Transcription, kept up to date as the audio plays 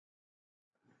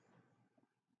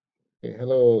Hey,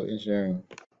 hello, Engineering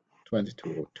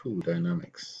 2202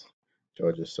 Dynamics,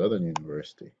 Georgia Southern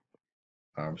University,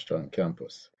 Armstrong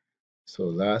campus. So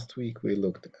last week we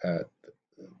looked at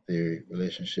the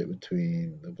relationship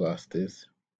between the velocities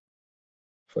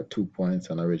for 2 points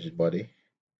on a rigid body,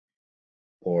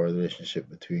 or the relationship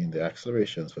between the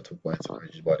accelerations for 2 points on a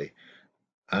rigid body.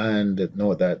 And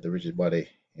note that the rigid body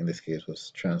in this case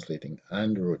was translating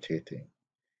and rotating.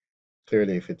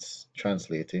 Clearly, if it's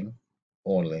translating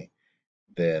only,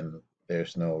 then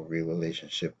there's no real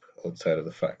relationship outside of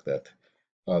the fact that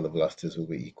all the velocities will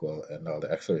be equal and all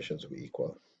the accelerations will be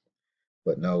equal.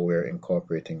 But now we're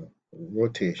incorporating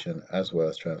rotation as well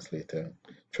as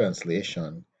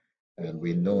translation, and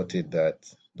we noted that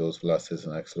those velocities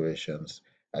and accelerations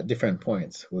at different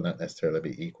points will not necessarily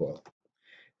be equal.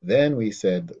 Then we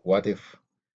said, what if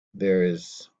there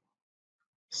is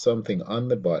something on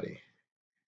the body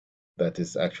that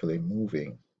is actually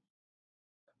moving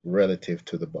relative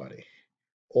to the body?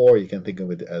 Or you can think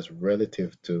of it as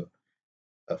relative to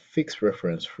a fixed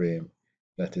reference frame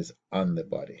that is on the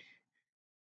body.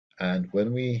 And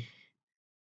when we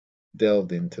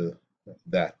delved into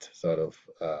that sort of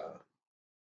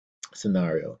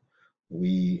scenario,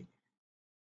 we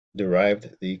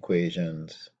derived the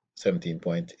equations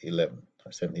 17.11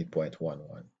 or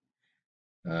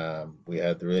 17.11. We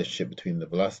had the relationship between the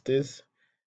velocities,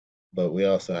 but we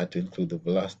also had to include the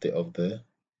velocity of the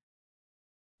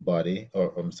body,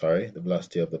 or I'm sorry, the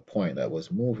velocity of the point that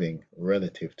was moving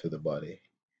relative to the body.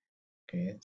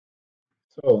 Okay,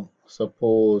 so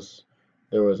suppose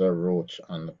there was a roach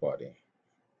on the body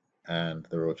and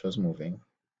the roach was moving,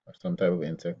 or some type of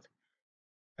insect,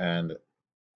 and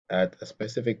at a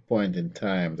specific point in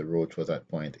time the roach was at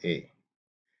point A.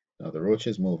 Now the roach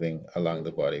is moving along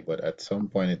the body, but at some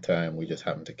point in time we just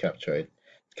happen to capture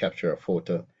a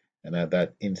photo, and at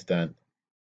that instant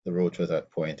the roach was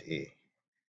at point A.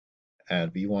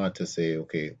 And we want to say,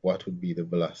 okay, what would be the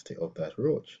velocity of that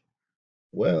roach?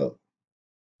 Well,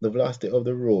 the velocity of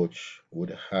the roach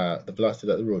the velocity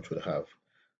that the roach would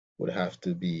have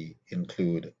to be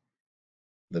include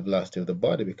the velocity of the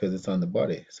body because it's on the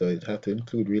body. So it'd have to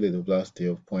include really the velocity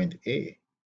of point A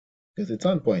because it's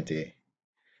on point A.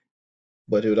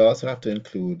 But it would also have to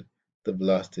include the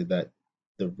velocity that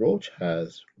the roach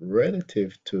has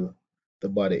relative to the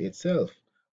body itself,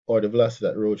 or the velocity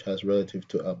that roach has relative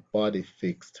to a body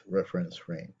fixed reference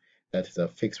frame. That is a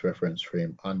fixed reference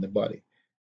frame on the body.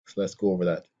 So let's go over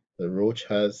that. The roach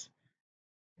has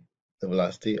the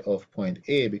velocity of point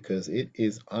A because it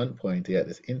is on point A at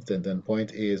this instant, and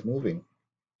point A is moving.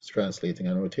 It's translating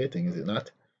and rotating, is it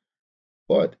not?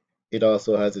 But it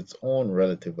also has its own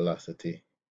relative velocity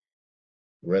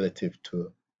relative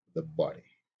to the body,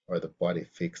 or the body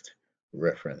fixed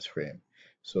reference frame.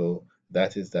 So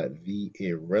that is that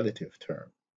VA relative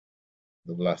term,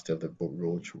 the velocity of the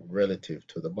roach relative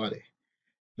to the body.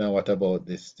 Now what about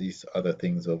these other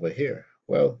things over here?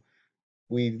 Well,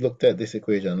 we looked at this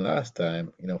equation last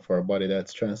time, for a body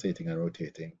that's translating and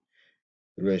rotating.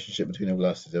 The relationship between the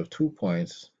velocities of 2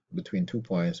 points, between 2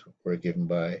 points, were given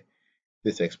by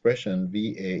this expression,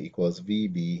 VA equals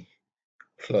VB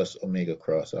plus omega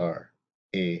cross R,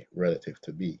 A relative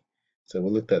to B. So we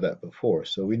looked at that before.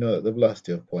 So we know that the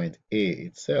velocity of point A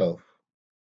itself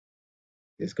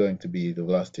is going to be the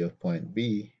velocity of point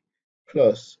B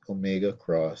plus omega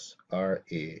cross RA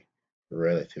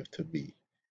relative to B.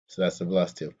 So that's the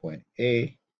velocity of point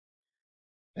A.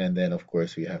 And then, of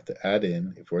course, we have to add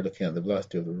in, if we're looking at the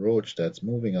velocity of the roach that's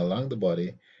moving along the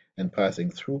body and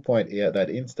passing through point A at that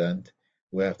instant,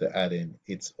 we have to add in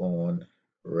its own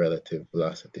relative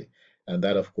velocity. And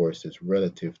that, of course, is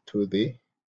relative to the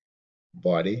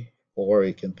body, or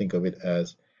you can think of it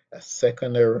as a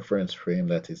secondary reference frame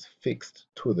that is fixed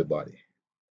to the body.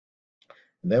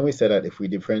 And then we said that if we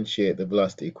differentiate the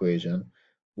velocity equation,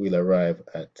 we'll arrive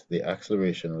at the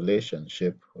acceleration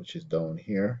relationship, which is down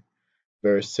here.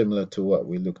 Very similar to what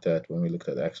we looked at when we looked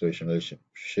at the acceleration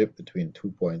relationship between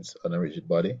 2 points on a rigid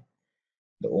body.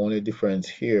 The only difference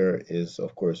here is,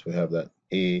 of course, we have that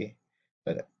A,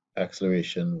 that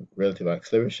relative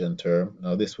acceleration term.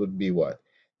 Now this would be what?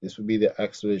 This would be the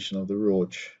acceleration of the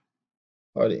roach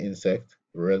or the insect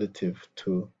relative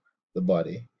to the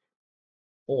body,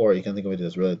 or you can think of it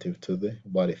as relative to the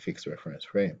body fixed reference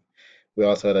frame. We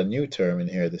also had a new term in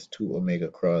here, this 2 omega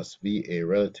cross VA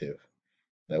relative,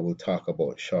 that we'll talk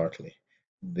about shortly.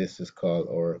 This is called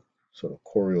our sort of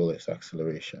Coriolis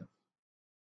acceleration.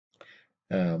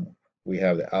 We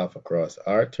have the alpha cross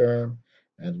R term,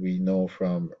 and we know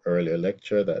from earlier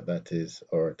lecture that that is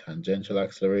our tangential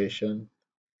acceleration.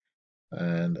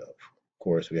 And of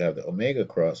course, we have the omega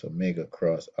cross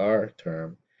R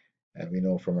term, And we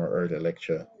know from our earlier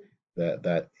lecture that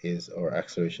that is our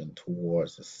acceleration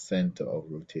towards the center of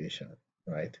rotation,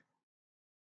 right?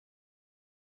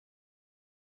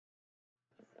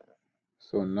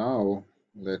 So now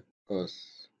let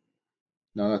us,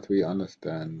 now that we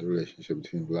understand the relationship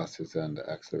between velocities and the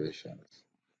accelerations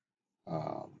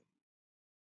um,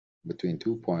 between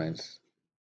 2 points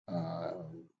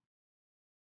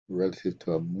relative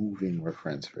to a moving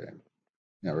reference frame,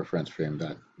 reference frame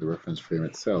that the reference frame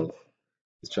itself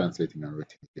is translating and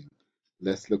rotating.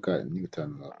 Let's look at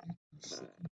Newton's law. Let's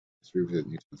revisit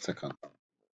Newton's second law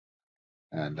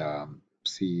and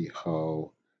see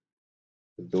how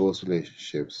those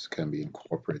relationships can be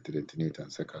incorporated into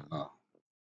Newton's second law.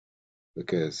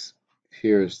 Because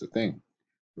here's the thing.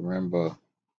 Remember,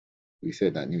 we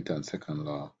said that Newton's second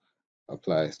law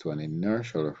applies to an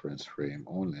inertial reference frame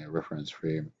only, a reference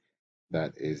frame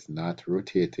that is not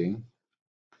rotating,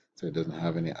 so it doesn't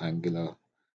have any angular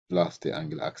velocity,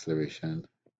 angular acceleration,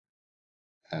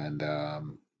 and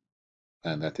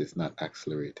that is not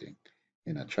accelerating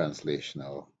in a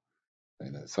translational,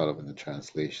 in a sort of in a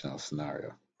translational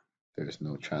scenario. There is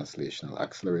no translational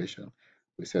acceleration.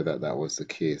 We said that that was the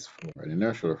case for an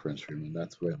inertial reference frame, and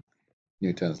that's when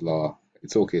Newton's law,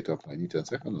 it's okay to apply Newton's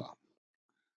second law.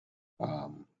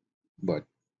 But,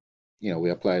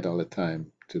 we apply it all the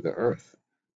time to the Earth,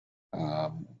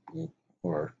 um,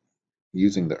 or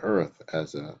using the Earth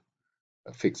as a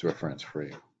fixed reference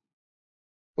frame.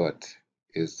 But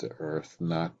is the Earth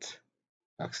not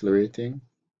accelerating?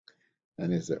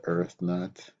 And is the Earth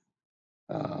not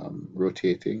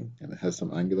rotating and it has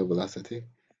some angular velocity?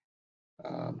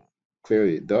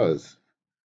 Clearly it does.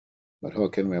 But how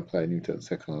can we apply Newton's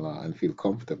second law and feel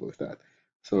comfortable with that?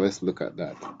 So let's look at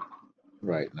that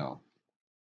right now.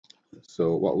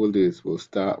 So what we'll do is we'll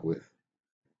start with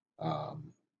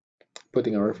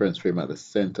putting a reference frame at the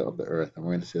center of the Earth, and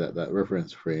we're going to say that that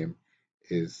reference frame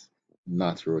is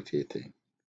not rotating.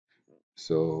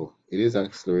 So it is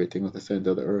accelerating with the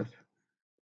center of the Earth,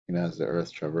 as the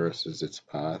Earth traverses its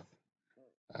path,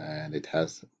 and it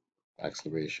has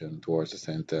acceleration towards the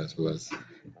center as well as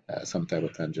some type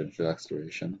of tangential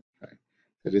acceleration. Right?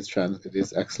 It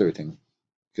is accelerating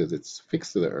because it's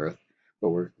fixed to the Earth, but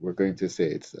we're going to say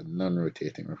it's a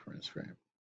non-rotating reference frame.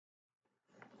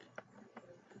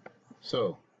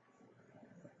 So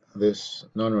this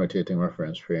non-rotating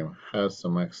reference frame has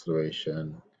some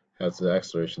acceleration, has the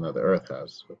acceleration that the Earth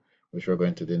has, which we're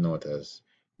going to denote as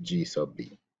g sub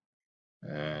b.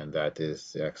 And that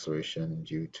is the acceleration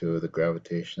due to the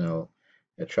gravitational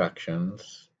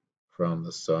attractions from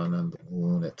the sun and the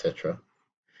moon, etc.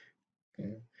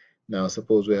 Okay. Now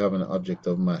suppose we have an object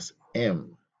of mass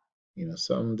m,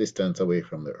 some distance away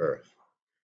from the Earth.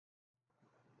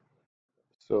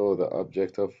 So the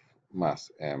object of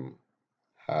mass m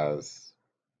has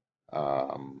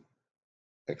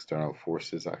external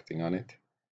forces acting on it.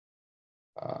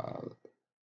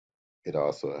 It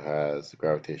also has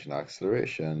gravitational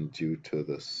acceleration due to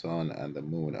the sun and the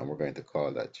moon, and we're going to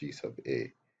call that g sub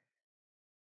a.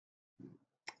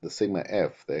 The sigma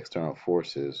f, the external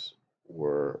forces,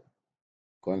 we're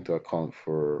going to account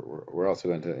for, we're also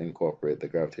going to incorporate the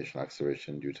gravitational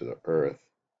acceleration due to the Earth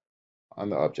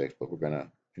on the object, but we're going to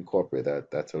incorporate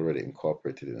that. That's already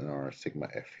incorporated in our sigma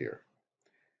f here.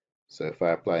 So if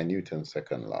I apply Newton's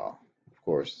second law, of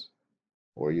course,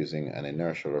 we're using an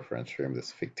inertial reference frame,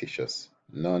 this fictitious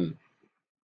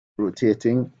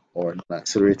non-rotating or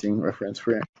non-accelerating reference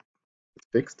frame. It's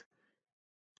fixed.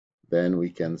 Then we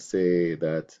can say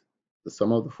that the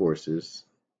sum of the forces,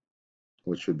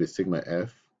 which would be sigma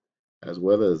f, as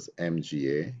well as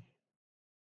mga,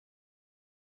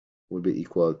 would be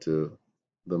equal to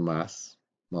the mass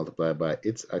multiplied by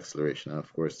its acceleration. And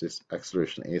of course, this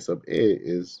acceleration a sub a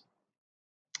is,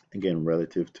 again,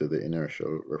 relative to the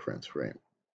inertial reference frame.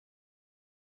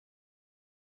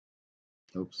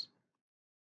 Oops.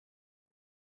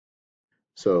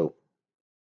 So,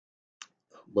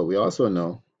 but we also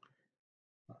know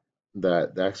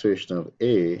that the acceleration of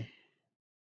A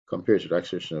compared to the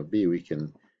acceleration of B, we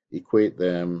can equate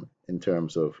them in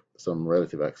terms of some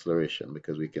relative acceleration,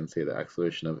 because we can say the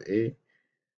acceleration of A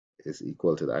is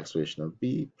equal to the acceleration of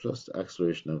B plus the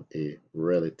acceleration of A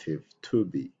relative to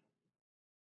B.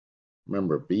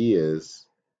 Remember, B is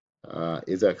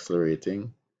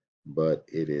accelerating, but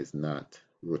it is not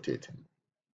rotating.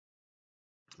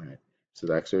 All right. So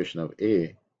the acceleration of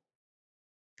A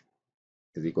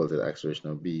is equal to the acceleration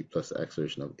of B plus the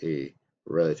acceleration of A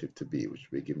relative to B,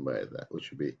 which will be given by that, which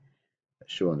will be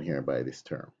shown here by this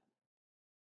term.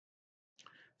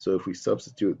 So if we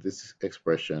substitute this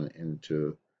expression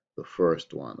into the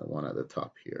first one, the one at the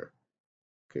top here,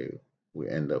 okay, we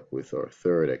end up with our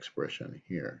third expression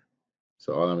here.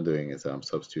 So all I'm doing is I'm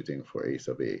substituting for a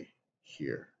sub a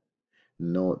here.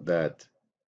 Note that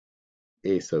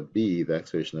a sub b, the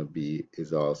acceleration of b,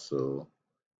 is also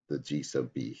the g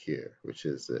sub b here, which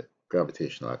is the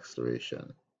gravitational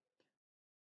acceleration.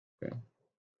 Okay.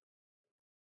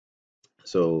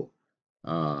 So,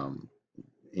 on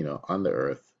the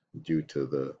Earth, due to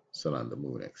the sun and the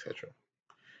moon, etc.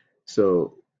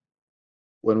 So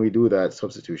when we do that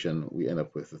substitution, we end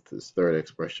up with this third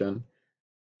expression.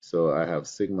 So I have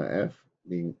sigma f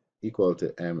being equal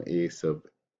to ma sub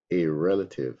a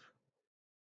relative.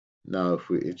 Now,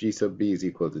 if g sub b is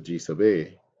equal to g sub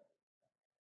a,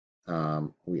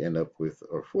 we end up with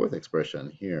our fourth expression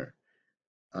here.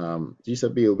 G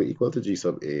sub b will be equal to g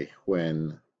sub a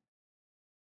when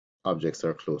objects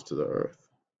are close to the Earth.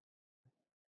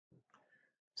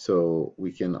 So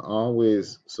we can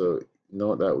always, so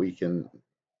note that we can,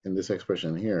 in this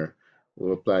expression here,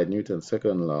 we'll apply Newton's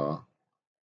second law,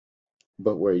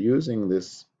 but we're using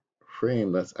this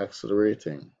frame that's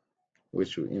accelerating,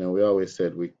 which, we always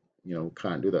said we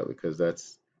can't do that because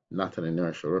that's not an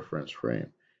inertial reference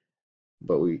frame.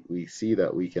 But we see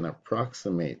that we can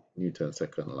approximate Newton's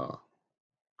second law.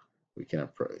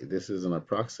 This is an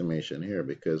approximation here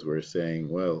because we're saying,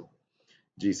 well,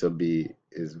 G sub B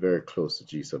is very close to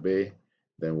G sub A,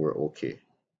 then we're okay.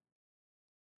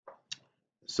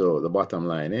 So the bottom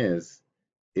line is,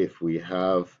 if we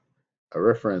have a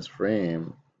reference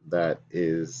frame that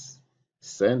is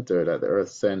centered at the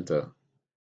Earth's center,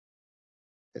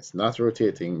 it's not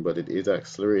rotating, but it is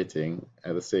accelerating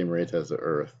at the same rate as the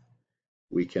Earth,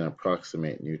 we can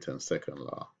approximate Newton's second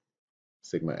law,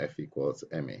 sigma F equals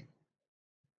ma.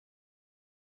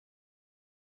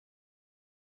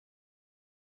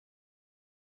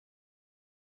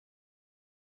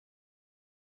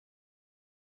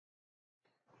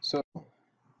 So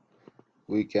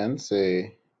we can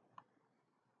say,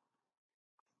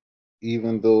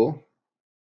 even though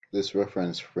this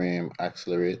reference frame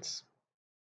accelerates,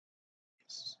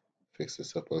 let's fix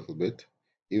this up a little bit,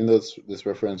 even though this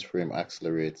reference frame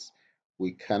accelerates,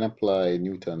 we can apply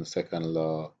Newton's second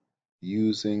law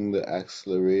using the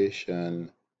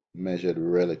acceleration measured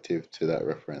relative to that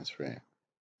reference frame.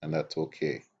 And that's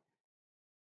okay,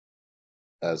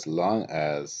 as long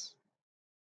as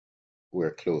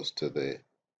we're close to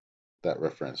that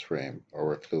reference frame, or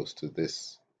we're close to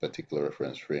this particular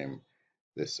reference frame,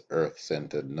 this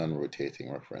Earth-centered non-rotating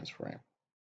reference frame.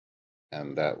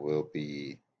 And that will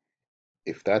be,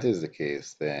 if that is the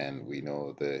case, then we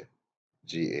know the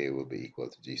GA will be equal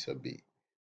to G sub B.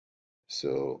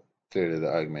 So clearly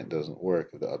the argument doesn't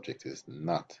work if the object is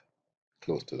not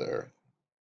close to the Earth.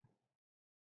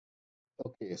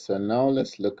 Okay, so now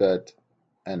let's look at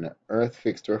an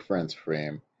Earth-fixed reference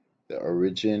frame. The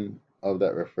origin of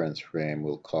that reference frame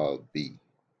we'll call B.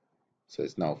 So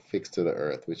it's now fixed to the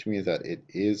Earth, which means that it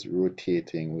is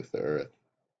rotating with the Earth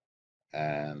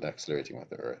and accelerating with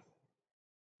the Earth.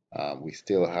 We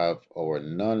still have our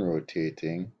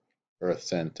non-rotating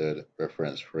Earth-centered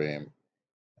reference frame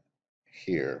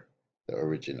here, the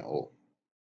origin O.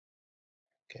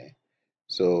 Okay,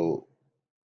 so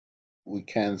we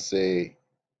can say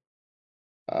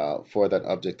for that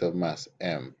object of mass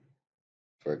m,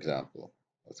 for example,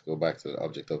 let's go back to the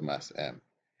object of mass m.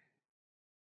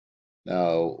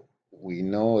 Now, we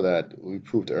know that we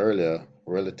proved earlier,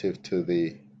 relative to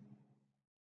the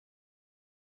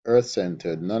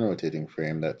Earth-centered non-rotating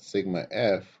frame, that sigma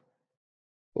f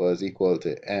was equal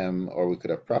to m, or we could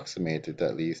approximate it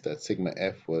at least, that sigma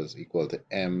f was equal to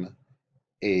m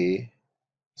a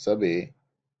sub a,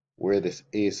 where this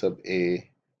a sub a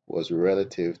was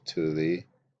relative to the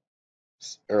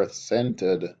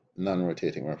Earth-centered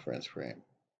non-rotating reference frame.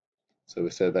 So we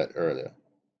said that earlier.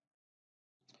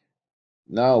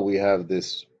 Now we have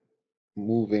this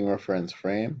moving reference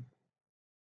frame.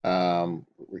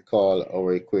 Recall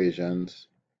our equations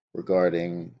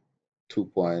regarding 2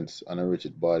 points on a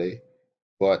rigid body,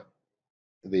 but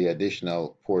the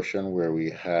additional portion where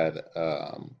we had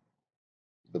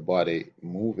the body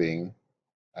moving,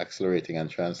 accelerating and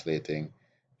translating.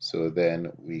 So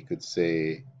then we could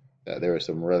say that there is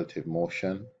some relative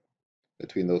motion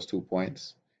between those 2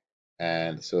 points.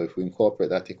 And so if we incorporate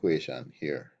that equation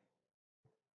here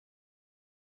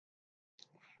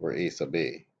for a sub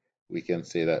a, we can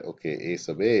say that, okay, a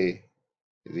sub a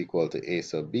is equal to a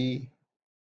sub b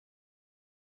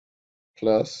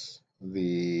plus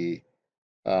the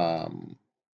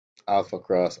alpha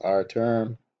cross r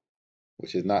term,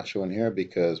 which is not shown here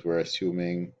because we're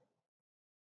assuming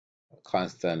a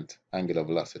constant angular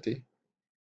velocity,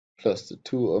 plus the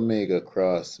 2 omega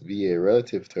cross VA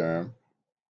relative term,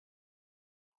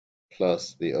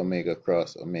 plus the omega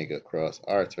cross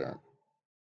r term.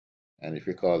 And if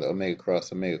you recall the omega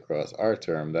cross r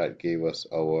term, that gave us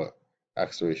our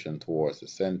acceleration towards the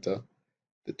center.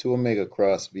 The 2 omega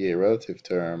cross VA relative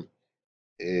term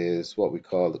is what we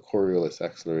call the Coriolis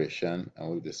acceleration, and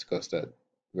we'll discuss that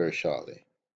very shortly.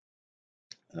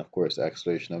 And of course, the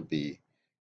acceleration of B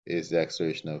is the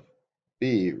acceleration of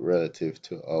B relative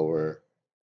to our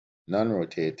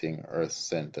non-rotating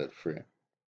Earth-centered frame.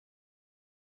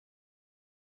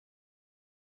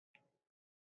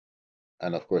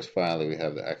 And of course, finally, we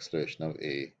have the acceleration of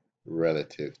A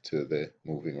relative to the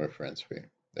moving reference frame.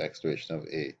 The acceleration of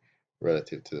A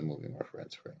relative to the moving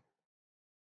reference frame.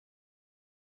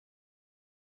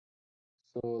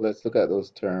 So let's look at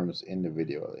those terms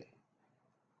individually.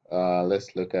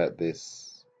 Let's look at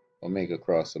this omega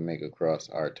cross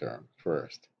r term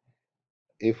first.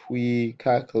 If we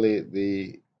calculate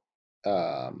the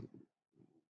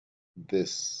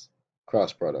this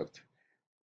cross product,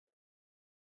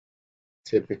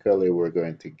 typically we're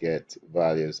going to get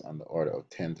values on the order of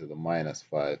 10 to the minus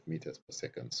 5 meters per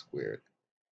second squared.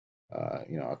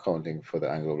 Accounting for the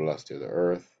angular velocity of the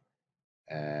Earth,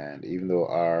 and even though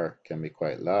r can be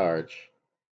quite large,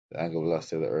 the angular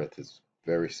velocity of the Earth is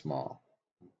very small.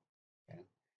 Okay?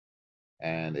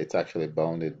 And it's actually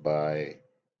bounded by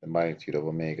the magnitude of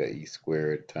omega e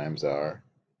squared times r.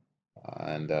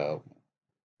 And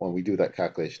when we do that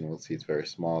calculation, we'll see it's very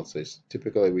small. So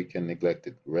typically we can neglect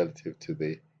it relative to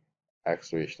the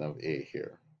acceleration of A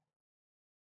here.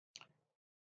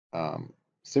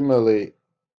 Similarly,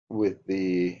 with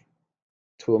the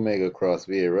 2 omega cross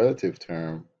VA relative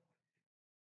term,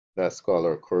 that's called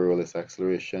our Coriolis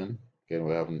acceleration. Again,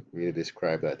 we haven't really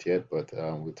described that yet, but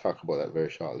we'll talk about that very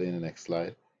shortly in the next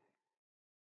slide.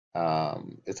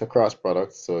 It's a cross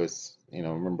product, so it's,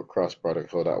 remember cross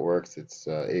product, how that works. It's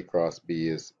A cross B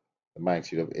is the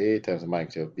magnitude of A times the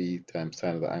magnitude of B times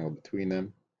sine of the angle between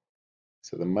them.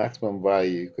 So the maximum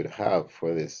value you could have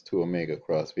for this 2 omega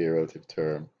cross V relative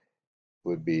term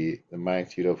would be the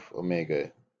magnitude of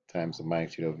omega times the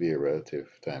magnitude of V relative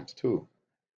times 2.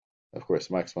 Of course,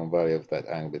 maximum value of that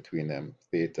angle between them,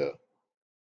 theta,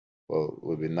 well,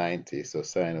 would be 90, so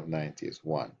sine of 90 is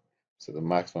 1. So the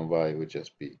maximum value would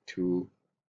just be 2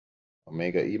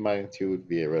 omega e magnitude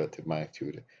via relative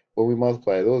magnitude. When we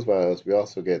multiply those values, we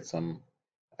also get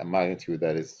a magnitude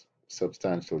that is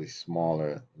substantially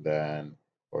smaller than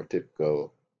our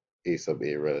typical a sub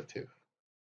a relative.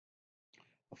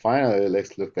 Finally,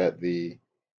 let's look at the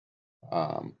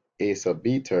a sub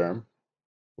b term,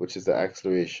 which is the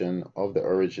acceleration of the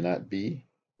origin at B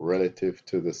relative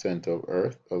to the center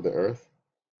of the Earth.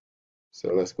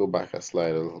 So let's go back a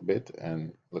slide a little bit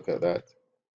and look at that.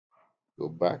 Go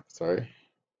back, sorry.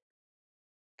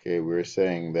 Okay, we're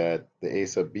saying that the a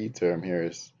sub b term here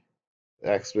is the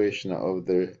acceleration of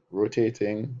the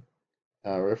rotating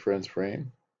reference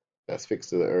frame that's fixed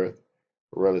to the Earth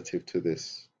relative to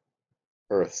this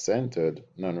Earth-centered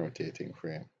non-rotating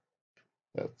frame.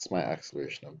 That's my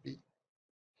acceleration of B.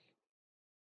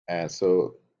 And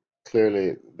so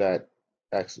clearly that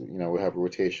actually, we have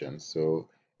rotation, so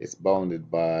it's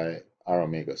bounded by r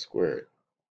omega squared.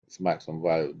 Its maximum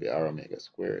value would be r omega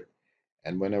squared.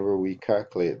 And whenever we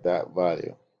calculate that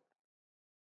value,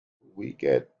 we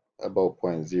get about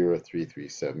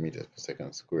 0.0337 meters per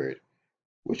second squared,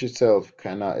 which itself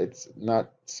it's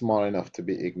not small enough to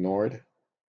be ignored.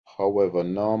 However,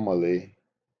 normally,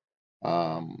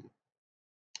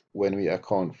 when we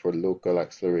account for local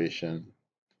acceleration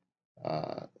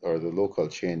or the local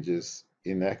changes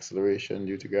in acceleration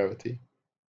due to gravity,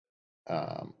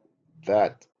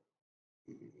 that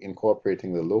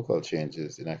incorporating the local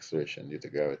changes in acceleration due to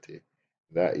gravity,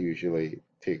 that usually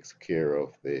takes care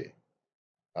of the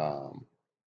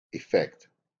effect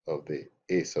of the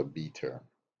a sub b term.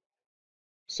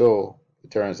 So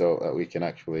it turns out that we can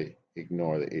actually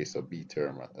ignore the a sub b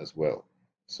term as well.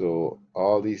 So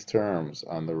all these terms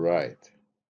on the right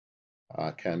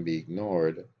can be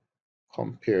ignored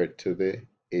compared to the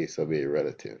a sub a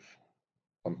relative.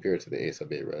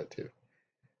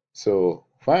 So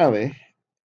finally,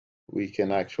 we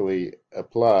can actually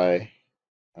apply,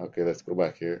 okay, let's go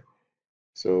back here.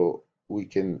 So we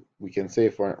can say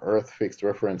for an Earth fixed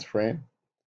reference frame,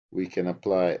 we can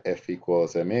apply F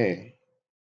equals ma,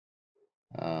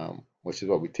 which is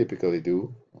what we typically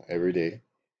do every day,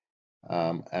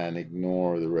 and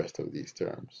ignore the rest of these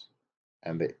terms.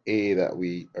 And the a that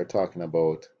we are talking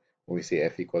about when we say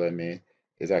F equals ma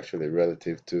is actually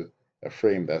relative to a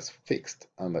frame that's fixed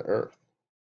on the Earth.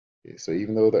 Okay, so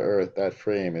even though the Earth, that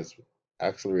frame is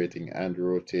accelerating and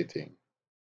rotating,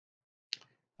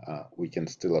 we can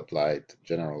still apply it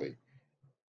generally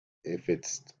if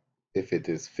it's if it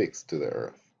is fixed to the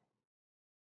Earth.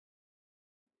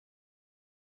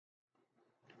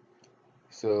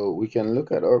 So we can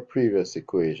look at our previous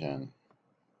equation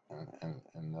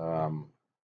and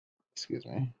excuse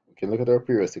me, we can look at our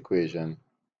previous equation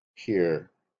here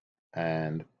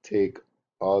and take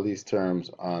all these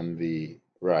terms on the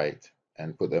right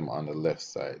and put them on the left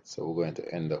side. So we're going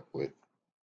to end up with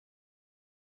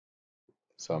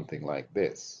something like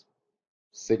this.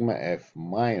 Sigma f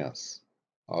minus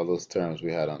all those terms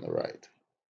we had on the right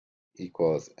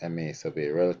equals ma sub a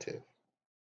relative.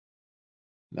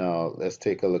 Now let's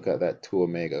take a look at that 2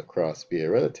 omega cross V A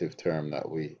relative term that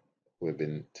we've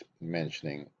been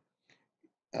mentioning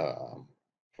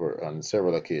for on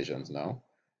several occasions now.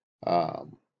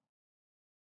 Um,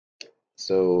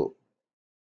 so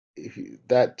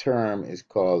that term is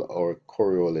called our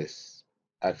Coriolis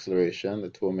acceleration, the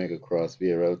 2 omega cross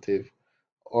V A relative,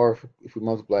 or if we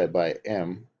multiply it by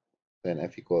m, then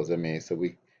F equals ma. So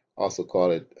we also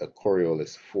call it a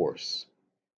Coriolis force.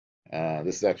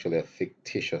 This is actually a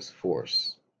fictitious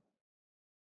force,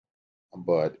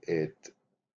 but it,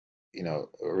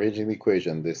 arranging the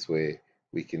equation this way,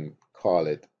 we can call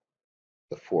it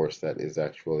the force that is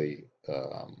actually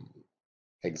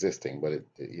existing, but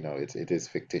it is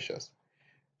fictitious.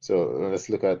 So we'll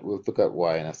look at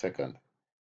y in a second.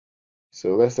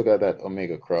 So let's look at that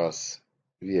omega cross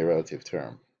V A relative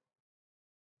term.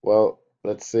 Well,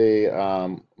 let's say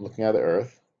looking at the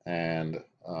Earth, and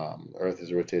Earth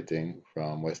is rotating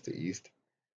from west to east.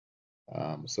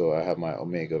 So I have my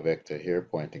omega vector here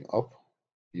pointing up.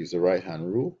 Use the right hand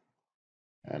rule,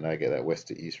 and I get that west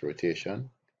to east rotation.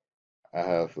 I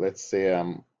have, let's say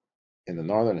I'm in the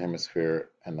northern hemisphere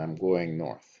and I'm going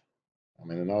north. I'm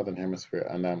in the northern hemisphere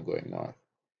and I'm going north.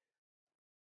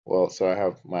 Well, so I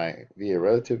have my VA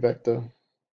relative vector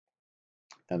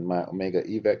and my omega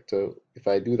E vector. If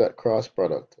I do that cross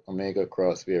product, omega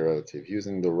cross VA relative,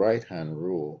 using the right hand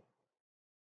rule,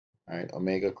 right,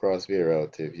 omega cross VA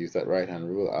relative, use that right hand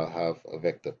rule, I'll have a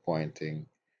vector pointing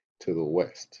to the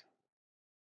west.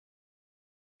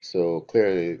 So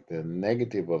clearly the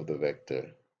negative of the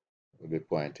vector will be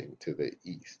pointing to the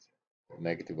east. The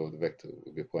negative of the vector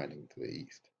will be pointing to the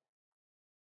east.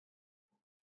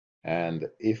 And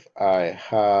if I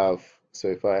have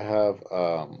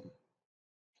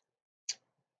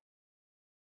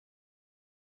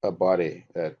a body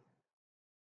that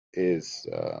is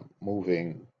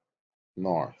moving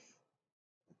north,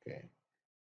 okay,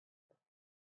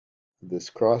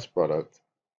 this cross product,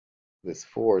 this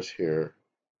force here,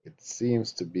 it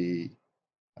seems to be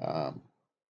um,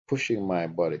 pushing my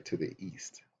body to the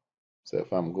east. So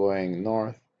if I'm going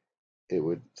north, it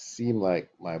would seem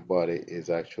like my body is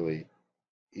actually,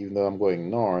 even though I'm going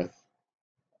north,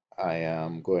 I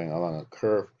am going along a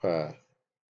curved path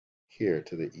here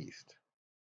to the east.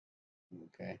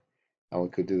 Okay, and we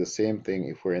could do the same thing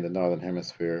if we're in the northern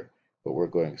hemisphere, but we're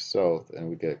going south and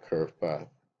we get a curved path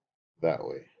that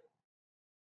way,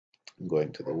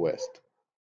 going to the west.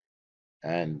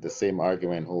 And the same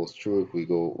argument holds true if we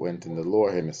went in the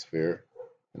lower hemisphere,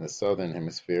 in the southern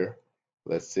hemisphere.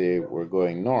 Let's say we're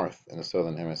going north in the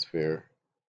southern hemisphere,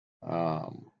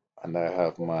 and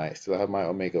still have my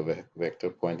omega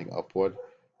vector pointing upward.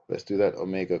 Let's do that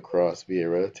omega cross VA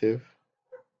relative.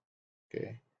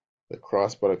 Okay, the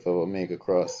cross product of omega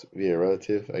cross VA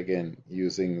relative, again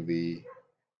using the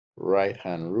right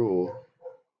hand rule.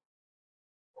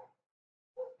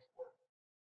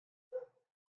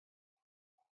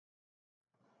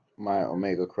 My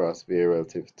omega cross VA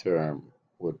relative term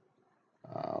would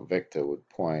vector would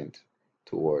point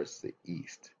towards the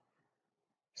east.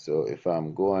 So if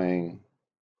I'm going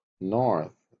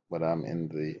north, but I'm in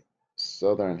the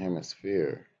southern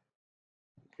hemisphere,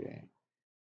 okay,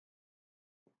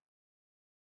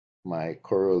 my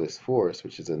Coriolis force,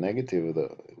 which is in the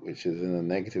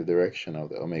negative direction of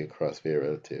the omega cross VA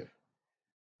relative,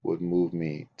 would move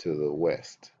me to the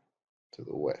west,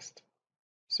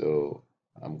 So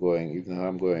even though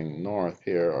I'm going north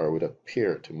here, or it would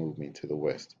appear to move me to the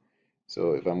west.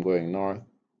 So if I'm going north,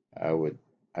 I would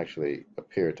actually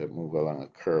appear to move along a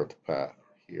curved path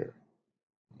here.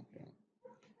 Okay.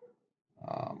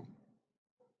 Um,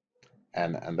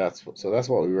 and that's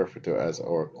what we refer to as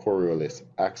our Coriolis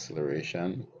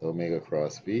acceleration, omega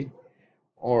cross v,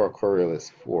 or a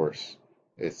Coriolis force.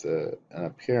 It's an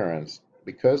appearance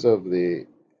because of the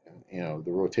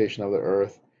rotation of the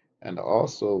Earth, and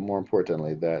also more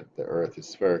importantly that the Earth is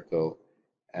spherical,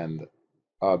 and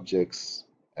objects,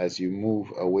 as you move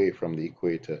away from the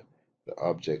equator, the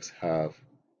objects have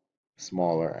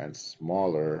smaller and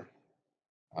smaller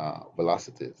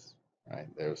velocities, right?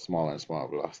 They're smaller and smaller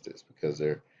velocities because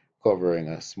they're covering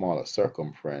a smaller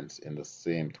circumference in the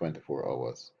same 24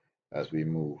 hours as we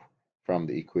move from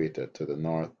the equator to the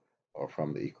north or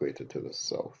from the equator to the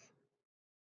south.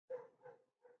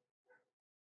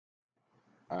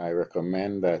 I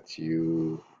recommend that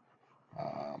you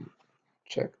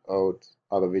check out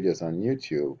other videos on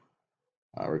YouTube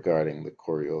regarding the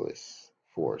Coriolis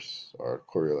force or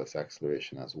Coriolis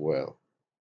acceleration as well.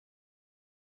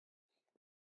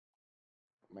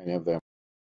 Many of them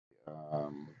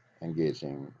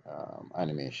engaging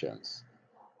animations,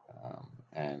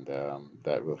 and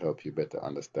that will help you better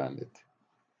understand it.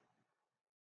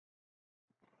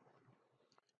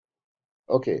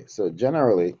 Okay, so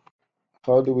generally,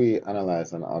 how do we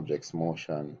analyze an object's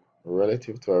motion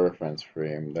relative to a reference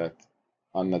frame that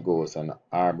undergoes an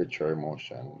arbitrary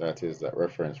motion? That is, that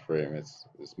reference frame is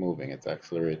moving, it's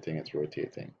accelerating, it's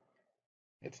rotating.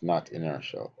 It's not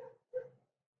inertial.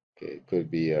 Okay, it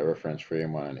could be a reference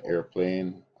frame on an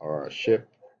airplane or a ship,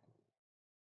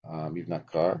 even a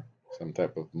car, some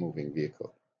type of moving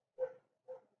vehicle.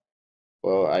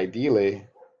 Well, ideally,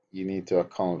 you need to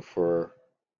account for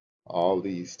all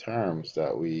these terms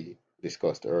that we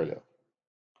discussed earlier.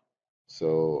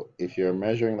 So if you're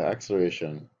measuring the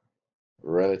acceleration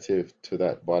relative to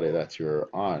that body that you're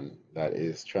on, that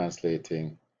is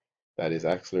translating, that is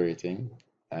accelerating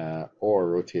or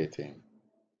rotating,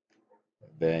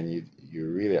 then you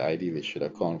really ideally should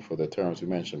account for the terms we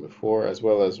mentioned before, as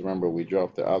well as remember we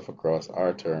dropped the alpha cross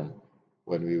r term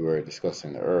when we were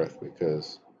discussing the Earth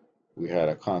because we had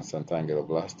a constant angular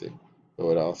velocity. We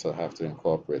would also have to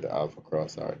incorporate the alpha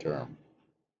cross r term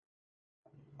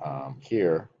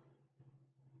here,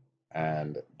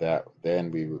 and that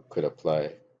then we could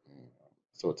apply,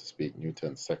 so to speak,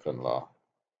 Newton's second law,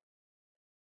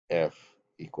 F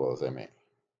equals ma.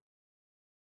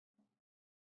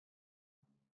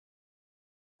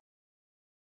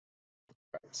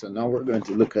 So now we're going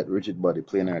to look at rigid body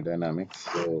planar dynamics.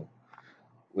 So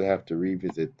we have to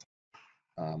revisit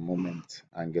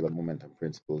angular momentum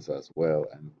principles as well.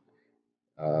 And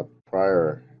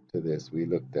prior to this, we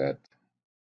looked at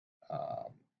uh,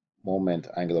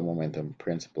 angular momentum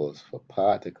principles for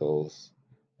particles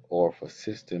or for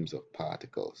systems of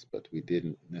particles, but we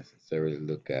didn't necessarily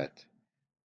look at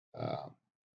uh,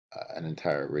 an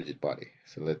entire rigid body.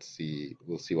 So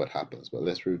we'll see what happens, but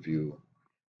let's review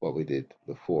what we did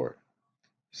before.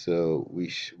 So we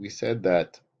said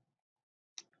that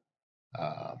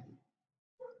um,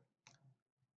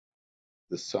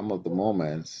 the sum of the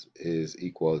moments is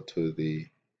equal to the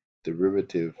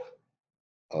derivative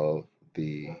of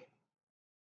the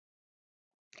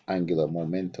angular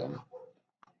momentum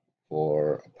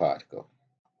for a particle,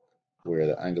 where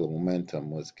the angular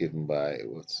momentum was given by,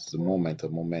 what's the moment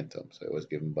of momentum, so it was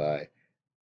given by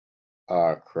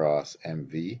r cross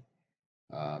mv,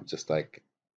 just like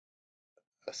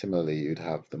similarly you'd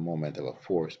have the moment of a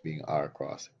force being r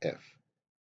cross f.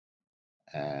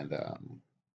 And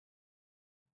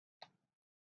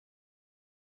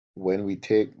when we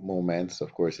take moments,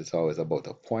 of course, it's always about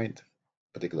a point,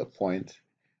 particular point.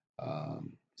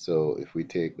 So if we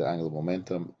take the angular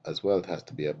momentum as well, it has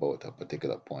to be about a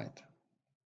particular point.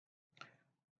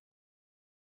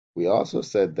 We also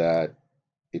said that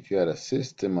if you had a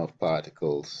system of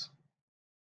particles,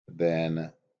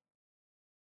 then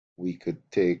we could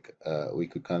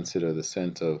consider the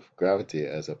center of gravity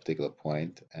as a particular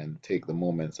point and take the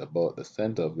moments about the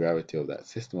center of gravity of that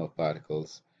system of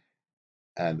particles,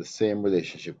 and the same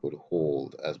relationship would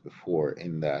hold as before,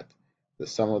 in that the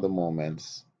sum of the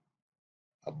moments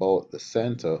about the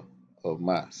center of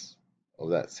mass of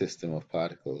that system of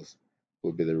particles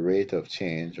would be the rate of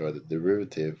change or the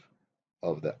derivative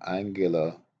of the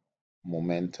angular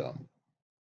momentum,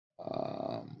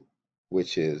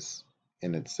 which is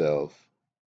in itself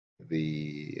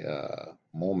the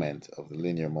moment of the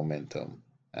linear momentum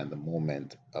and the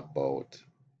moment about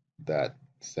that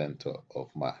center of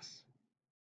mass.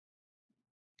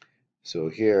 So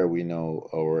here we know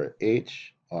our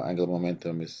h, our angular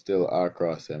momentum, is still r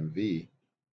cross mv.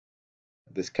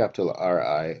 This capital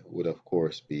Ri would of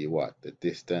course be what? The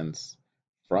distance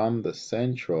from the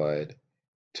centroid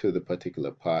to the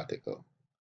particular particle,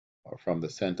 or from the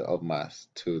center of mass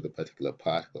to the particular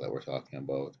particle that we're talking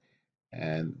about.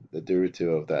 And the derivative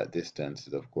of that distance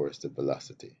is of course the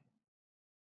velocity.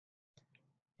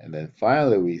 And then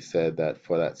finally we said that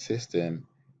for that system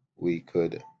we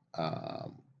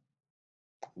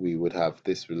would have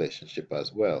this relationship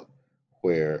as well,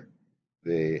 where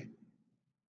the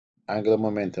angular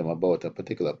momentum about a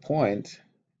particular point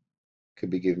could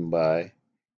be given by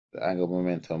the angular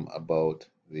momentum about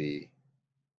the,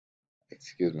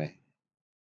 excuse me,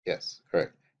 yes,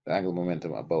 correct. the angular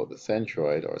momentum about the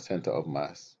centroid or center of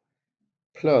mass,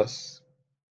 plus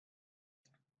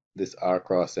this r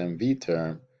cross mv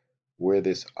term, where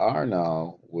this r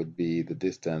now would be the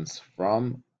distance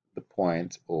from the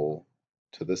point O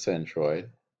to the centroid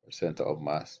or center of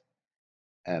mass,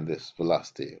 and this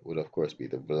velocity would of course be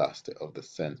the velocity of the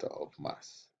center of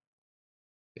mass.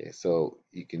 Okay, so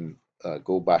you can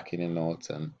go back in your notes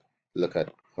and look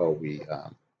at how we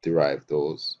derive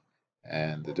those,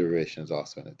 and the derivation is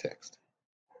also in the text.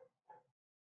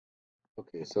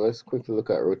 Okay, so let's quickly look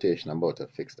at rotation about a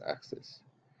fixed axis.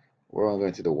 We're only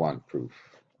going to do one proof,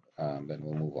 then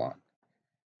we'll move on.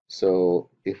 So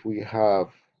if we have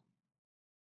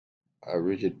a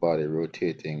rigid body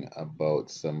rotating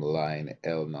about some line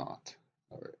L naught,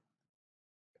 or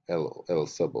L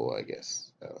sub O, I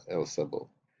guess, L sub O,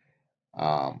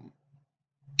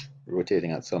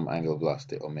 rotating at some angular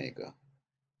velocity omega,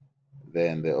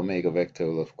 then the omega vector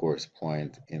will of course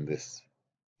point in this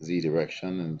z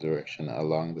direction and direction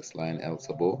along this line L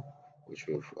sub O, which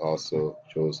we've also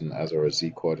chosen as our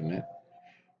z coordinate.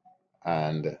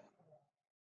 And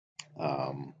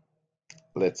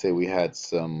let's say we had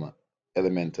some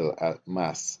elemental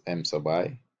mass m sub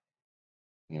I,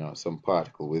 some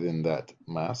particle within that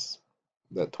mass,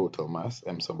 that total mass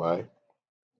m sub I.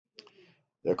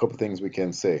 There are a couple things we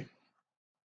can say.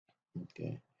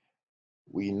 Okay,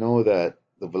 we know that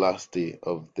the velocity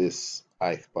of this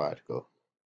ith particle,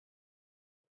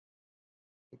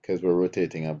 because we're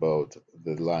rotating about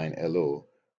the line LO,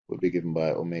 would be given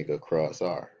by omega cross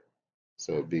r.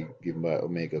 So it would be given by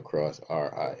omega cross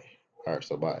ri, r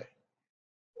sub I.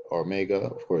 Omega,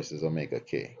 of course, is omega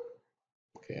k.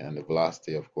 Okay, and the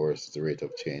velocity, of course, is the rate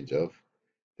of change of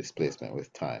displacement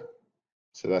with time.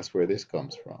 So that's where this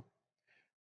comes from.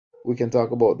 We can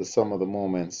talk about the sum of the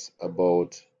moments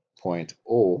about point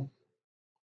O.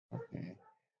 Okay.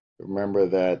 Remember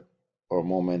that our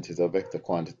moment is a vector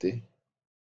quantity.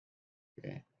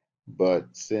 Okay. But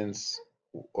since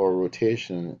our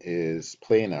rotation is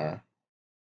planar,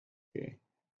 okay,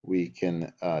 we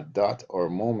can dot our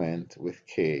moment with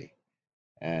k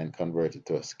and convert it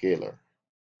to a scalar,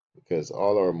 because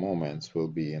all our moments will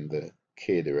be in the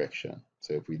k direction.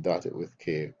 So if we dot it with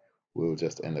k, we'll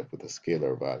just end up with a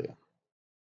scalar value.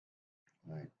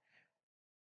 Right.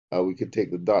 We could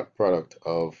take the dot product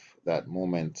of that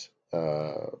moment,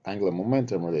 angular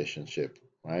momentum relationship,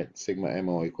 right? Sigma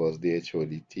mo equals dho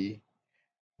dt.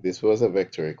 This was a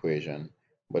vector equation,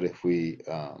 but if we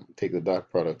take the dot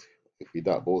product, if we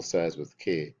dot both sides with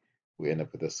k, we end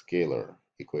up with a scalar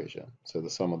equation. So the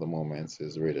sum of the moments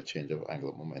is the rate of change of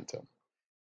angular momentum.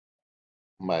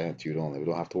 Magnitude only. We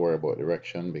don't have to worry about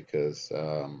direction, because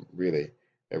really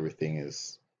everything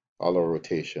is, all our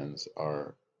rotations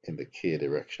are in the k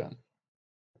direction,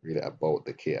 really about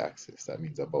the k axis. That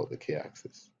means about the k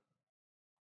axis.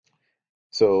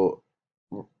 So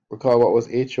recall what was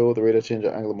HO, the rate of change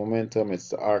of angular momentum. It's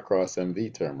the r cross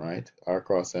mv term, right? R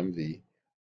cross mv.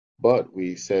 But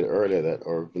we said earlier that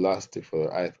our velocity for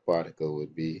the ith particle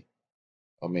would be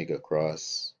omega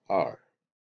cross r,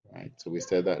 right? So we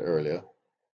said that earlier.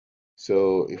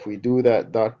 So if we do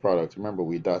that dot product, remember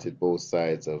we dotted both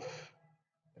sides of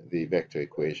the vector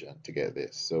equation to get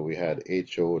this. So we had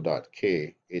HO dot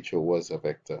k. HO was a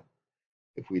vector.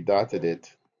 If we dotted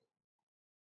it,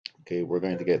 okay, we're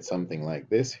going to get something like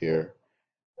this here.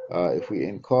 If we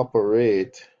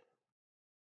incorporate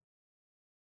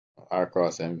r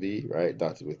cross mv, right,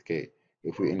 dotted with k,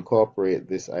 if we incorporate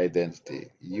this identity,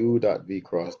 u dot v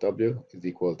cross w is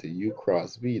equal to u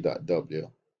cross v dot w,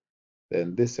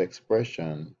 then this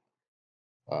expression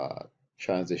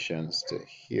transitions to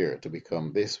here to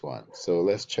become this one. So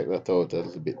let's check that out a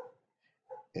little bit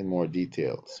in more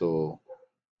detail. So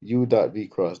u dot v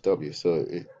cross w, so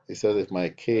it says if my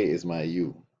k is my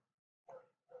u,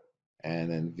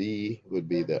 and then v would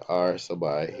be the r sub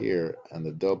I here, and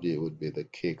the w would be the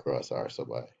k cross r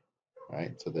sub I,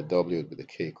 right? So the w would be the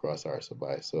k cross r sub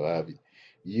I. So I have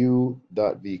u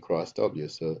dot v cross w,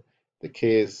 so the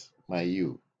k is my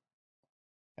u,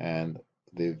 and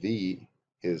the v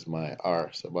is my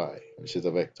r sub I, which is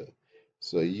a vector.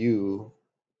 So u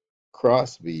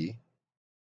cross v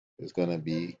is going to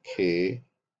be k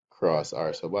cross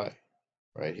r sub I,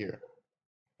 right here,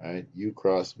 right? U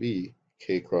cross v,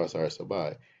 k cross r sub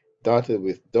I, dotted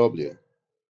with w.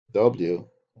 W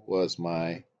was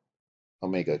my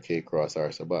omega k cross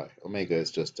r sub I. Omega is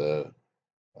just a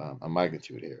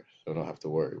magnitude here, so I don't have to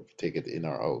worry. We can take it in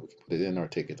or out. We can put it in or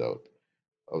take it out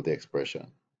of the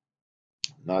expression.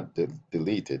 Not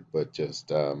delete it, but just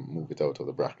move it out of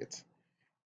the brackets.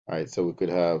 All right, so we could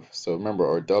have, so remember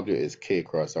our W is k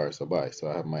cross r sub I, so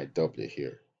I have my W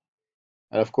here.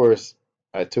 And of course,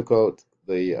 I took out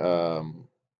the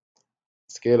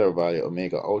scalar value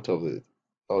omega out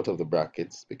of the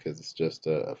brackets because it's just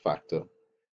a factor.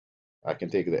 I can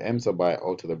take the m sub I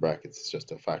out of the brackets, it's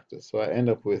just a factor. So I end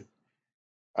up with,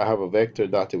 I have a vector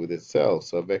dotted with itself.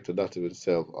 So a vector dotted with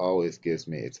itself always gives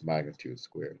me its magnitude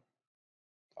squared.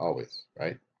 Always,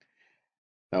 right?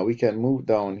 Now we can move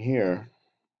down here.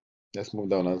 Let's move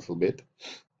down a little bit.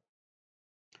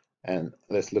 And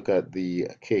let's look at the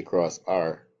k cross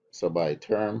r sub I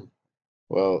term.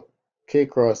 Well, k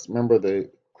cross, remember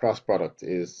the cross product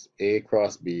is a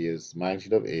cross b is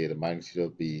magnitude of a, the magnitude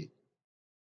of b,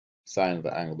 sine of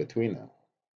the angle between them.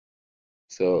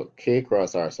 So k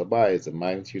cross r sub I is the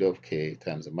magnitude of k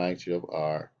times the magnitude of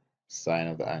r, sine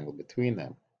of the angle between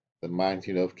them. The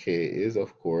magnitude of k is,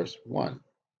 of course, 1.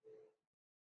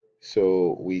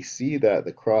 So we see that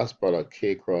the cross product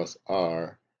k cross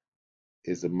r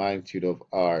is the magnitude of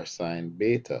r sine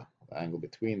beta, the angle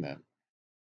between them.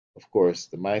 Of course,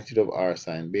 the magnitude of r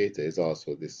sine beta is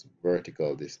also this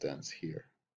vertical distance here,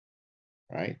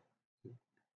 right?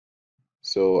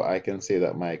 So I can say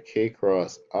that my k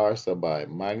cross r sub I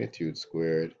magnitude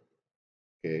squared,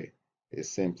 okay,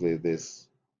 is simply this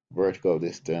vertical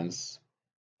distance.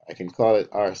 I can call it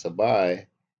r sub I,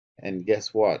 and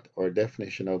guess what? Our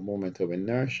definition of moment of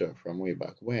inertia from way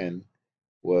back when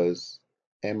was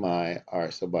mi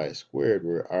r sub I squared,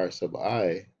 where r sub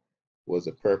I was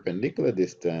a perpendicular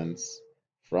distance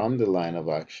from the line of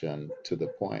action to the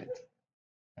point,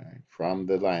 right? From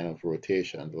the line of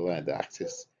rotation, the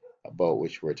axis about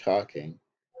which we're talking,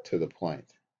 to the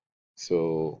point.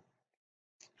 So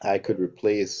I could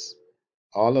replace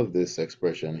all of this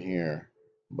expression here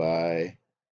by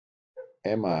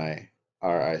mi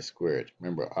ri squared.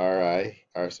 Remember,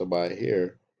 r sub I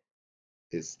here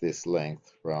is this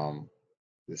length from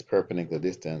this perpendicular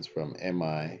distance from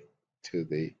mi to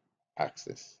the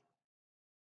axis.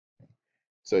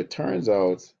 So it turns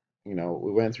out,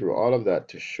 we went through all of that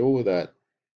to show that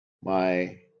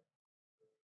my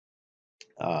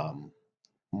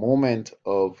moment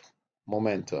of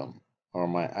momentum, or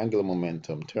my angular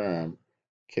momentum term,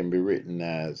 can be written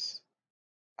as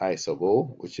I sub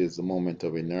O, which is the moment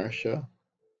of inertia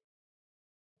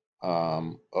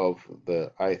of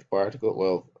the ith particle.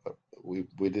 Well,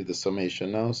 we did the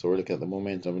summation now, so we're looking at the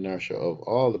moment of inertia of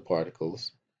all the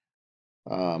particles,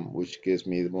 which gives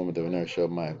me the moment of inertia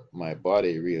of my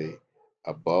body, really,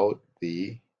 about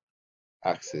the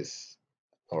axis,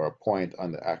 or a point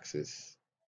on the axis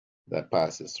that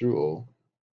passes through O,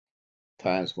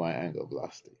 times my angular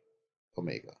velocity,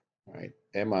 omega, right?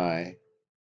 Mi,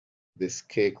 this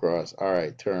k cross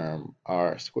ri term,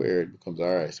 r squared becomes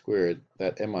ri squared.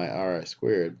 That mi ri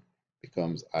squared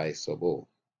becomes I sub O,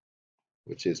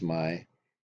 which is my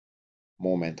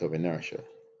moment of inertia.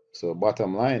 So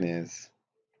bottom line is,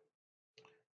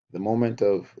 the moment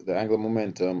of the angular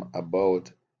momentum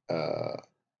about a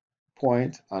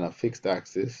point on a fixed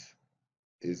axis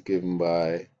is given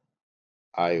by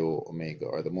IO omega,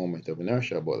 or the moment of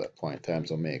inertia about that point,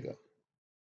 times omega.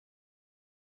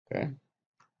 Okay,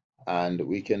 and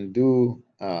we can do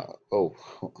and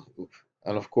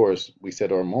of course we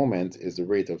said our moment is the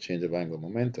rate of change of angular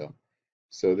momentum.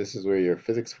 So this is where your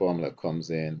physics formula comes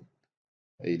in.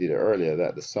 You did it earlier,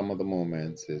 that the sum of the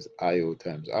moments is IO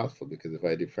times alpha, because if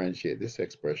I differentiate this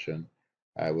expression,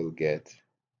 I will get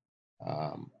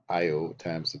IO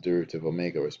times the derivative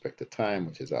omega with respect to time,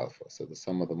 which is alpha. So the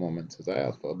sum of the moments is I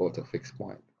alpha about a fixed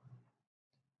point.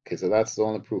 Okay, so that's the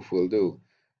only proof we'll do.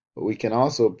 But we can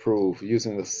also prove,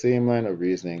 using the same line of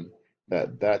reasoning,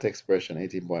 that that expression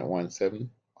 18.17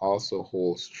 also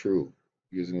holds true.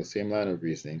 Using the same line of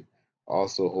reasoning,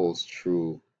 also holds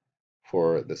true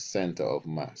for the center of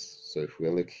mass. So if we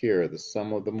look here, the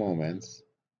sum of the moments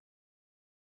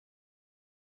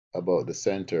about the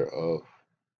center of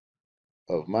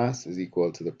mass is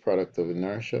equal to the product of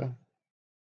inertia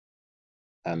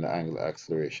and the angular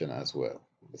acceleration as well.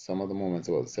 The sum of the moments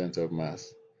about the center of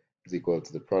mass is equal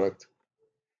to the product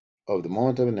of the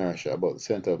moment of inertia about the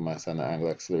center of mass and the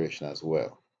angular acceleration as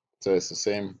well. So it's the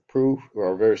same proof,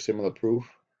 or a very similar proof,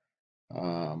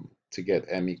 to get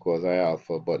m equals I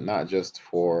alpha, but not just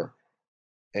for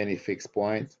any fixed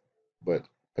point, but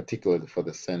particularly for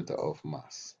the center of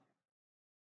mass.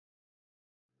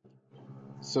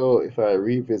 So if I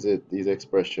revisit these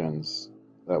expressions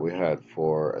that we had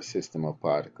for a system of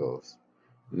particles,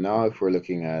 now if we're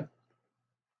looking at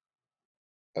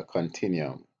a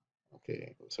continuum,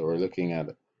 okay, so we're looking at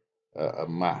a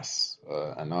mass,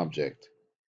 an object,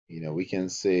 we can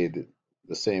say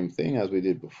the same thing as we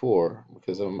did before,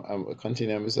 because a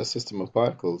continuum is a system of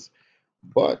particles,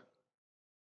 but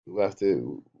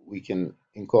we can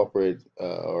incorporate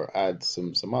or add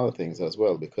some other things as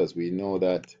well, because we know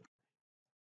that,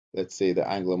 let's say, the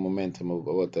angular momentum of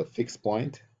about a fixed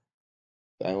point,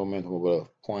 the angular momentum of a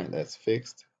point that's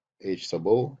fixed, h sub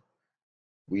o,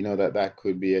 we know that that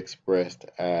could be expressed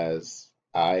as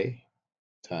I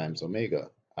times omega.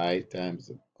 I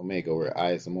times omega, where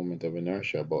I is the moment of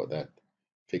inertia about that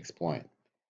fixed point.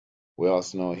 We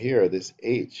also know here this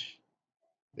h,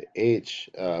 the h,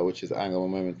 which is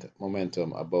angular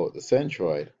momentum about the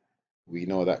centroid, we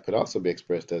know that could also be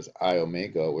expressed as I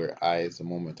omega, where I is the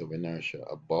moment of inertia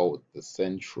about the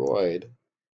centroid,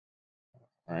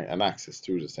 right? An axis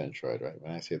through the centroid, right?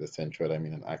 When I say the centroid, I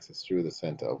mean an axis through the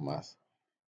center of mass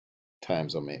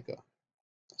times omega.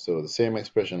 So the same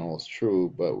expression holds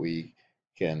true, but we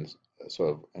can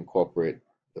sort of incorporate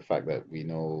the fact that we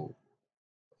know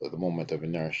the moment of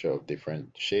inertia of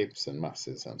different shapes and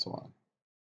masses and so on.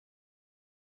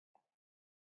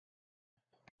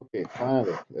 Okay,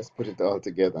 finally, let's put it all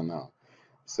together now.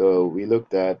 So we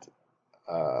looked at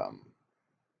um,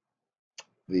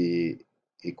 the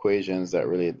equations that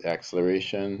relate the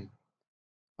acceleration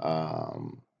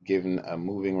given a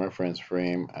moving reference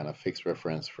frame and a fixed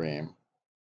reference frame,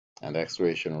 and the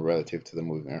acceleration relative to the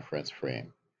moving reference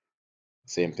frame.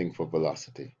 Same thing for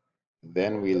velocity.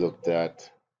 Then we looked at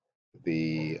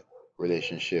the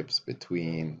relationships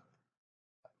between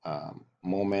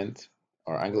moment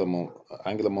or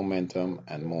angular momentum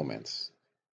and moments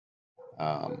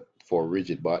for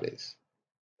rigid bodies.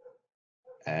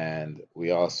 And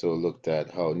we also looked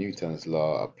at how Newton's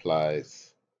law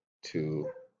applies to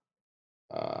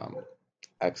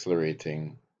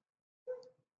accelerating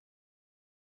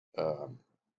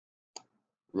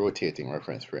rotating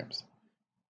reference frames.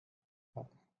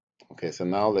 Okay, so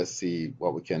now let's see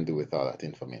what we can do with all that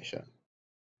information.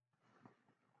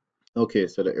 Okay,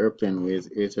 so the airplane weighs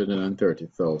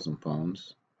 830,000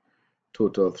 pounds.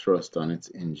 Total thrust on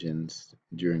its engines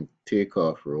during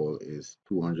takeoff roll is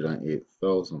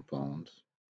 208,000 pounds.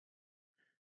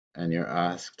 And you're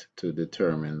asked to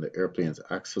determine the airplane's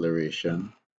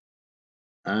acceleration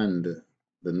and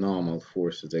the normal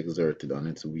forces exerted on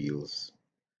its wheels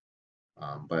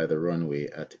by the runway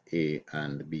at A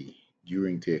and B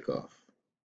during takeoff.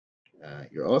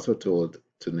 You're also told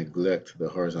to neglect the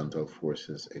horizontal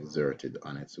forces exerted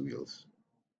on its wheels.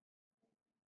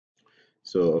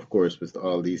 So of course, with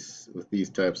these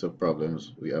types of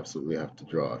problems, we absolutely have to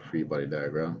draw a free body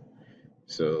diagram.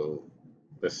 So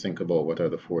let's think about what are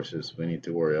the forces we need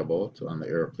to worry about on the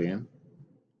airplane.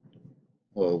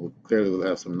 Well, clearly we'll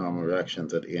have some normal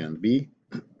reactions at A and B,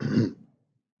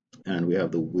 and we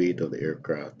have the weight of the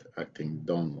aircraft acting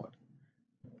downward.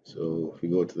 So if we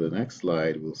go to the next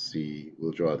slide,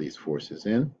 we'll draw these forces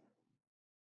in,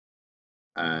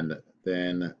 and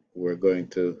then we're going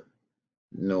to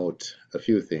note a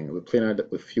few things. With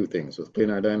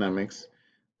planar dynamics,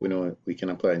 we know we can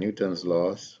apply Newton's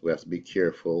laws. We have to be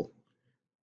careful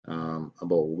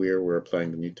about where we're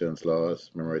applying the Newton's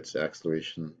laws. Remember, it's the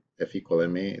acceleration F equal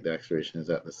ma. The acceleration is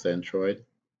at the centroid.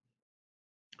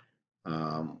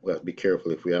 We have to be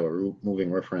careful if we have a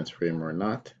moving reference frame or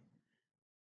not.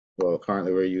 Well,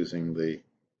 currently we're using the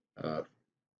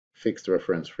fixed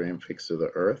reference frame fixed to the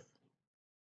Earth.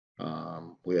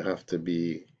 We have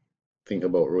to think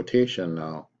about rotation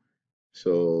now.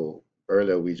 So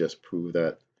earlier we just proved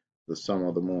that the sum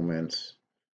of the moments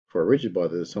for a rigid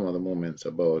body, the sum of the moments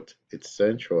about its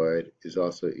centroid is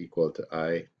also equal to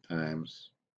I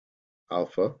times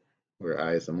alpha, where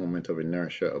I is the moment of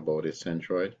inertia about its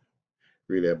centroid,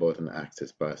 really about an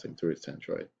axis passing through its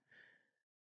centroid.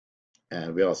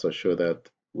 And we also show that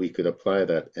we could apply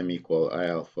that m equal I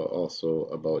alpha also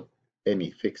about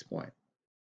any fixed point.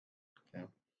 Okay?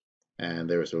 And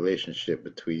there is a relationship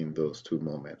between those two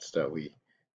moments that we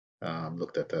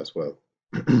looked at as well.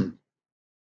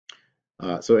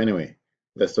 So anyway,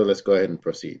 let's go ahead and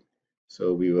proceed.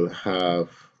 So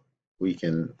we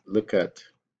can look at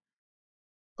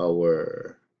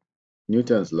our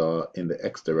Newton's law in the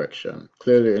x direction.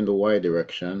 Clearly in the y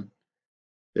direction,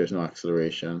 there's no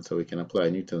acceleration, so we can apply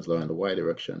Newton's law in the y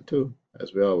direction too,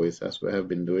 as we have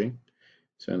been doing.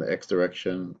 So in the x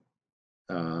direction,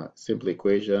 simple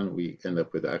equation, we end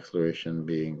up with the acceleration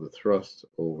being the thrust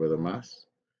over the mass,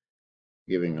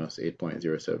 giving us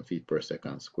 8.07 feet per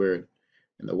second squared.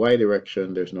 In the y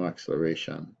direction, there's no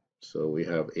acceleration, so we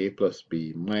have a plus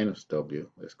b minus w.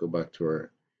 Let's go back to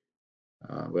our,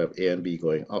 we have a and b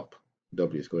going up,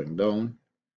 w is going down,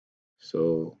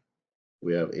 so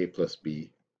we have a plus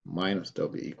b minus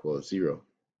w equals 0.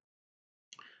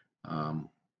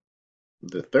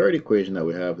 The third equation that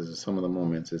we have is the sum of the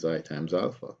moments is I times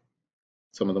alpha.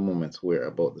 Sum of the moments were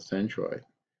about the centroid.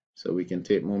 So we can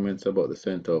take moments about the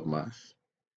center of mass,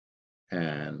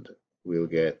 and we'll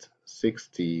get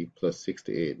 6t plus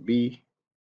 68b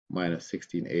minus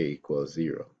 16a equals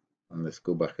 0. And let's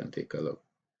go back and take a look.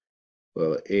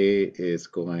 Well, A is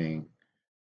going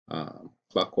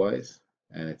clockwise,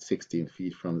 and it's 16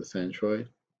 feet from the centroid.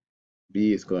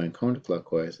 B is going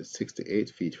counterclockwise, it's 68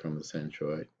 feet from the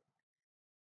centroid.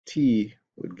 T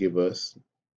would give us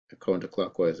a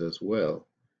counterclockwise as well,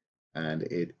 and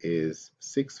it is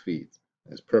 6 feet.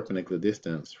 Its perpendicular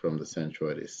distance from the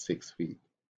centroid is 6 feet.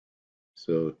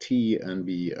 So T and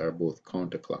B are both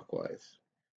counterclockwise.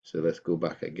 So let's go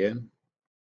back again.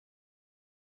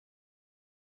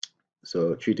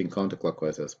 So treating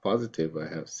counterclockwise as positive, I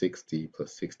have 6T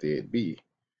plus 68B.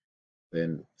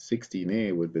 Then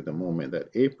 16A would be the moment that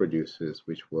A produces,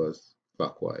 which was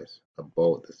clockwise,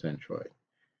 about the centroid.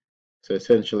 So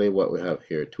essentially what we have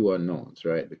here, two unknowns,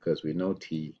 right? Because we know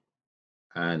T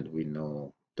and we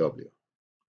know W.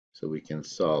 So we can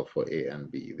solve for A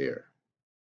and B there.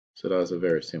 So that was a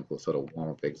very simple sort of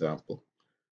warm-up example.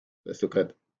 Let's look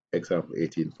at example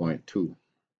 18.2.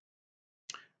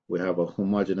 We have a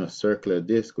homogeneous circular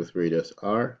disk with radius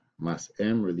r, mass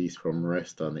m, released from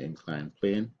rest on the inclined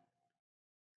plane.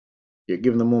 You're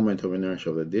given the moment of inertia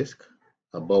of the disk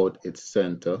about its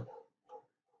center,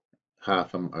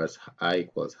 half m as I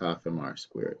equals half mr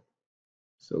squared.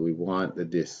 So we want the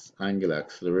disk's angular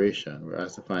acceleration. We're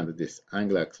asked to find the disk's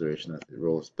angular acceleration as it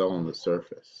rolls down the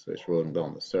surface. So it's rolling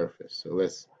down the surface. So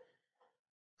let's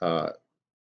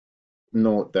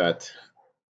note that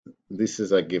this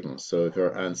is a given. So if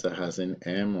our answer has an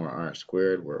m or r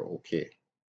squared, we're okay.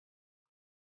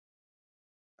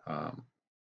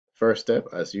 First step,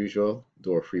 as usual,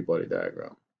 do our free body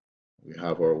diagram. We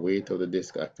have our weight of the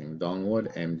disk acting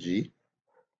downward, mg.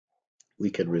 We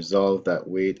can resolve that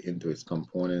weight into its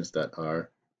components that are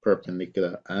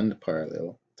perpendicular and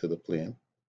parallel to the plane.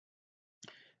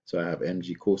 So I have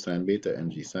mg cosine beta,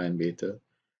 mg sine beta,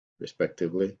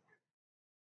 respectively.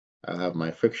 I have my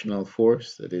frictional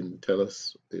force. They didn't tell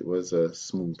us it was a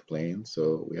smooth plane,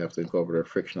 so we have to incorporate a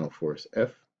frictional force F.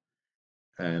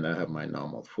 And I have my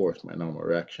normal force, my normal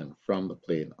reaction from the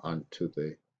plane onto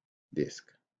the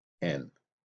disk, N.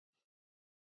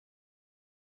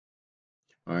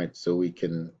 All right, so we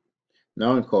can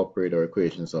now incorporate our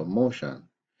equations of motion.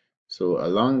 So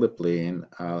along the plane,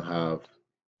 I'll have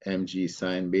mg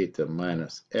sine beta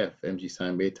minus F. Mg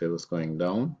sine beta was going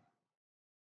down.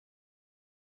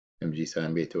 Mg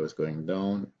sine beta was going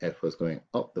down. F was going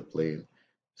up the plane.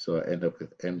 So I end up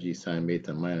with mg sine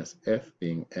beta minus F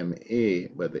being ma,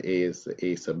 but the a is the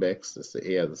a sub x. That's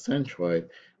the a of the centroid,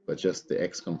 but just the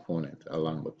x component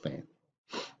along the plane.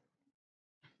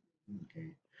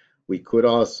 Okay. We could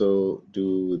also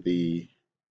do the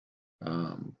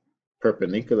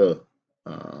perpendicular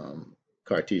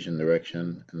Cartesian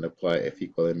direction and apply F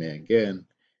equal ma again,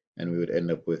 and we would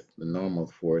end up with the normal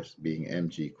force being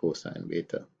mg cosine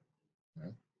beta.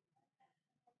 Right?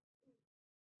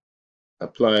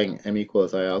 Applying m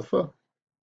equals I alpha,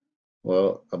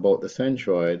 well, about the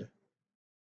centroid,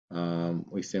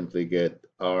 we simply get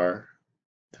r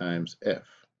times F,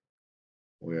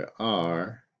 where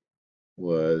r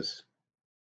was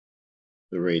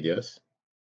the radius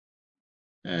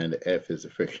and F is the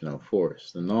frictional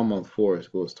force. The normal force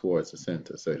goes towards the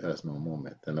center, so it has no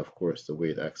moment. And of course, the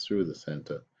weight acts through the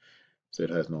center, so it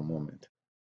has no moment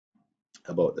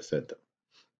about the center.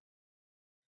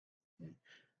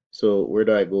 So where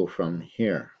do I go from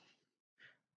here?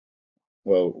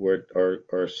 Well,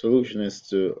 our solution is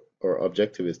to, our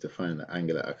objective is to find the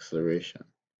angular acceleration.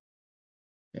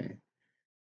 Okay.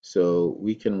 So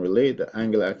we can relate the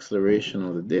angular acceleration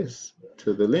of the disk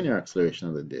to the linear acceleration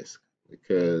of the disk,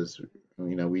 because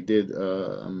we did with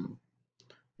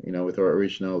our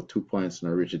original 2 points in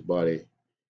a rigid body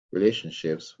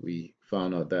relationships, we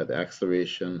found out that the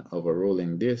acceleration of a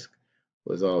rolling disk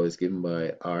was always given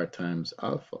by r times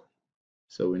alpha.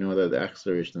 So we know that the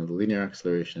acceleration of the linear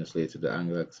acceleration is related to the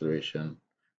angular acceleration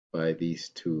by these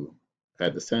two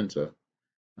at the center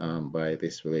by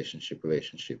this relationship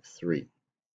 3.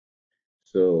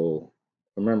 So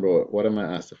remember, what am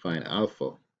I asked to find?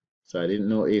 Alpha. So I didn't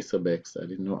know a sub x, I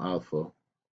didn't know alpha.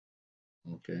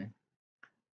 Okay.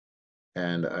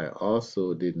 And I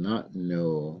also did not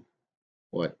know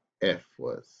what F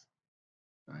was,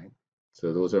 right?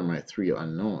 So those are my three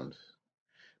unknowns.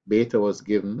 Beta was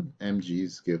given, mg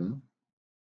is given,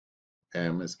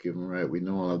 m is given, right? We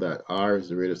know all of that. R is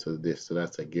the radius of the disk, so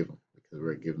that's a given because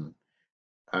we're given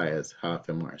I as half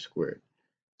mr squared.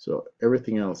 So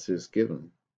everything else is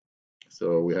given.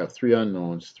 So we have three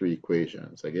unknowns, three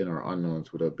equations. Again, our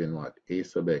unknowns would have been what? A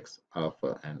sub x,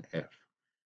 alpha, and F.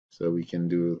 So we can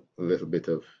do a little bit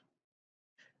of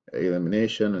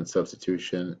elimination and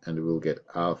substitution, and we'll get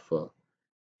alpha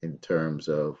in terms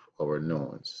of our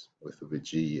knowns with the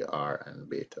G, R, and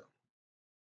beta.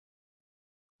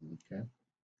 Okay.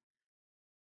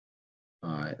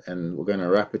 All right, and we're going to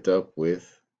wrap it up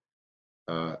with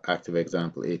active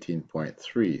example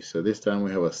 18.3. So this time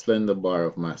we have a slender bar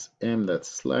of mass m that's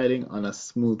sliding on a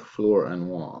smooth floor and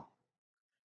wall.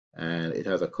 And it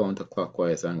has a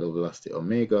counterclockwise angular velocity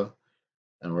omega,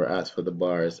 and we're asked for the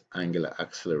bar's angular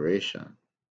acceleration.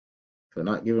 So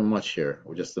not given much here,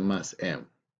 we're just the mass m,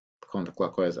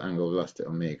 counterclockwise angular velocity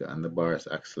omega, and the bar's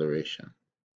acceleration.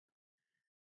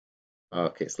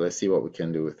 Okay, so let's see what we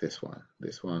can do with this one.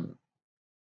 This one,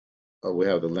 oh, we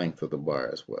have the length of the bar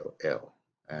as well, L,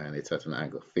 and it's at an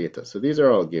angle theta. So these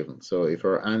are all given. So if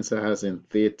our answer has in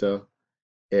theta,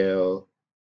 L,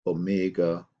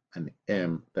 omega, and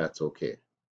m, that's okay.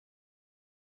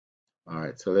 All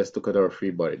right, so let's look at our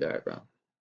free body diagram.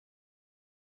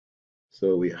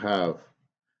 So we have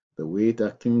the weight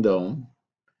acting down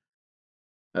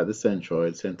at the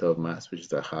centroid, center of mass, which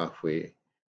is a halfway,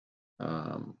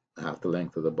 half the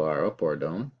length of the bar up or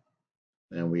down.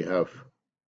 And we have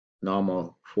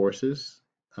normal forces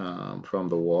from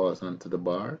the walls onto the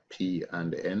bar, P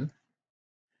and N.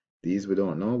 These we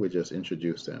don't know, we just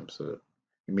introduce them. So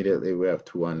immediately we have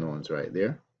two unknowns right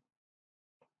there.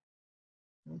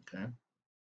 Okay,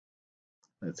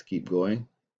 let's keep going.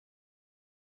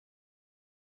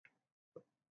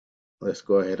 Let's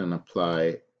go ahead and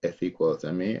apply F equals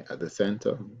ma at the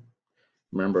center.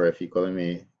 Remember, F equals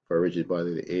ma for a rigid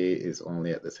body, the A is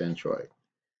only at the centroid.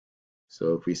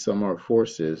 So if we sum our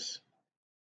forces,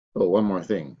 oh, one more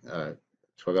thing.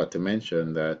 Forgot to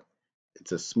mention that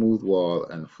it's a smooth wall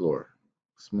and floor.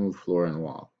 Smooth floor and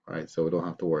wall, right? So we don't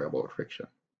have to worry about friction.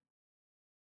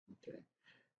 Okay.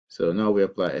 So now we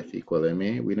apply F equal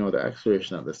ma. We know the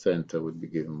acceleration at the center would be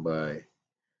given by,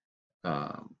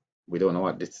 we don't know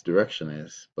what this direction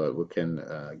is, but we can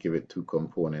give it two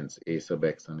components, a sub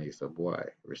x and a sub y,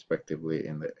 respectively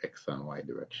in the x and y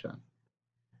direction.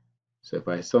 So if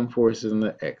I sum forces in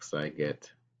the x, I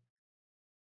get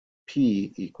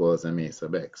P equals ma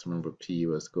sub x. Remember, P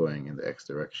was going in the x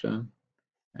direction,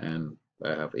 and I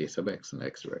have a sub x in the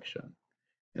x direction.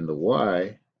 In the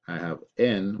y, I have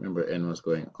n. Remember, n was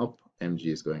going up, mg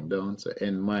is going down, so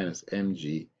n minus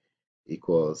mg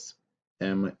equals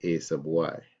ma sub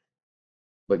y.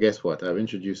 But guess what? I've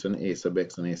introduced an a sub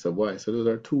x and a sub y, so those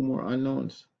are two more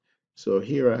unknowns. So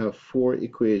here I have 4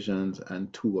 equations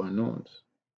and 2 unknowns.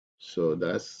 So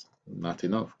that's not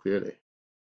enough, clearly.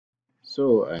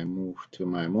 So I move to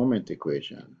my moment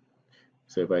equation.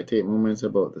 So if I take moments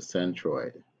about the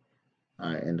centroid,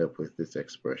 I end up with this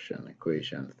expression,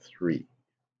 equation 3.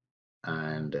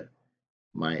 And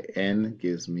my n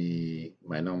gives me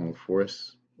my normal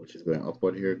force, which is going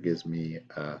upward here, gives me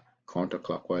a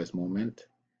counterclockwise moment.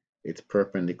 Its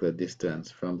perpendicular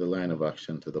distance from the line of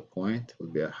action to the point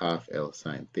would be a half L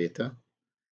sine theta.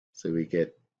 So we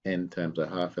get n times a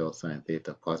half L sine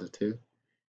theta positive.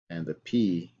 And the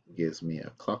P gives me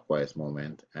a clockwise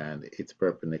moment, and its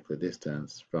perpendicular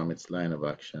distance from its line of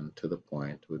action to the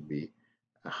point would be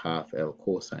a half L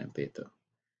cosine theta.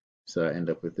 So I end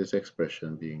up with this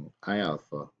expression being I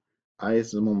alpha. I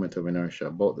is the moment of inertia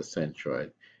about the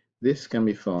centroid. This can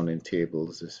be found in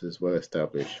tables. This is well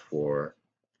established for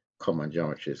common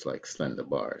geometries like slender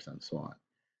bars and so on.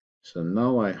 So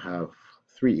now I have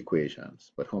 3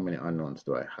 equations, but how many unknowns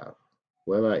do I have?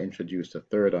 Well, I introduced a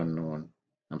third unknown,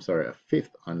 a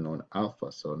fifth unknown,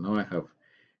 alpha. So now I have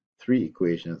 3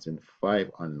 equations and 5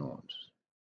 unknowns.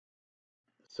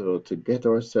 So to get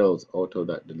ourselves out of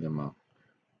that dilemma,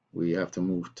 we can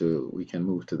move to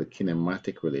the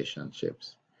kinematic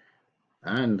relationships.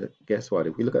 And guess what?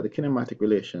 If we look at the kinematic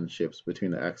relationships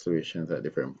between the accelerations at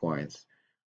different points,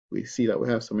 we see that we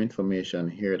have some information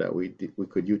here that we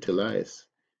could utilize,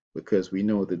 because we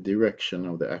know the direction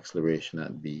of the acceleration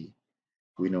at B.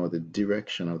 We know the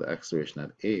direction of the acceleration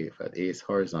at A. If at A is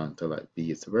horizontal, at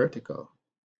B it's vertical.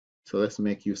 So let's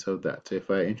make use of that. So if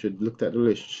I looked at the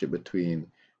relationship between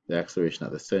the acceleration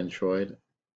at the centroid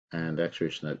and the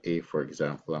acceleration at A, for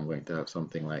example, I'm going to have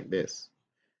something like this.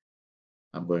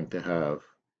 I'm going to have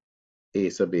A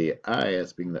sub A I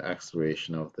as being the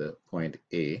acceleration of the point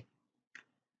A.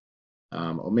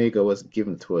 Omega was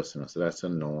given to us, so that's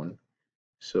unknown.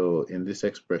 So in this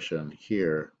expression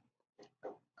here,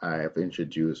 I have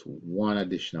introduced one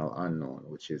additional unknown,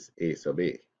 which is A sub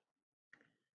A.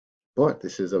 But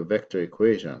this is a vector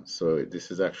equation, so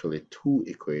this is actually 2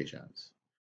 equations,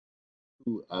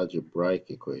 2 algebraic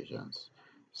equations.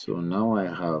 So now I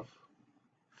have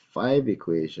 5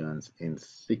 equations in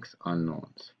 6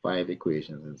 unknowns. 5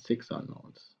 equations in 6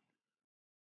 unknowns.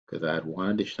 Because I had one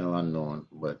additional unknown,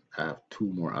 but I have 2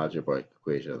 more algebraic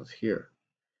equations here.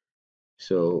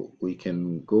 So we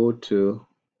can go to,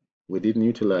 we didn't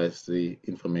utilize the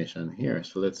information here,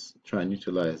 so let's try and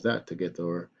utilize that to get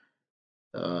our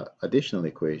additional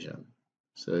equation.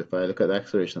 So if I look at the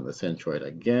acceleration of the centroid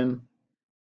again,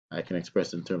 I can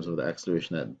express in terms of the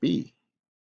acceleration at b.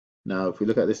 Now, if we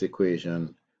look at this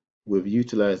equation, we've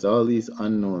utilized all these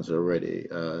unknowns already.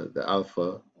 The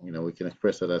alpha, we can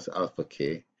express that as alpha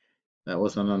k. That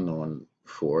was an unknown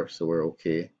before, so we're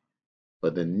okay.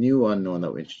 But the new unknown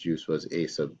that we introduced was a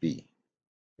sub b.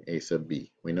 A sub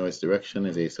b. We know its direction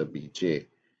is a sub b j.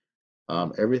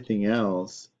 Everything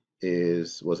else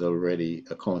was already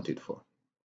accounted for.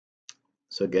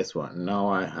 So guess what? Now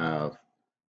I have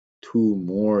 2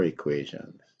 more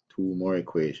equations,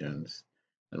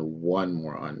 and 1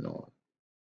 more unknown.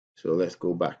 So let's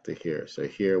go back to here. So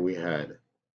here we had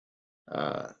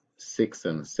 6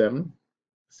 and 7,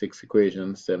 6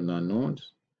 equations, 7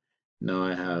 unknowns. Now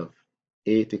I have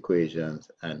 8 equations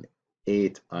and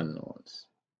 8 unknowns.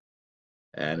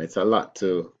 And it's a lot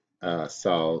to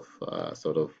solve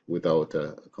sort of without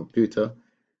a computer,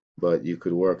 but you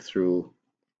could work through,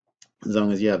 as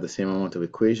long as you have the same amount of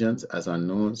equations as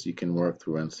unknowns, you can work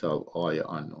through and solve all your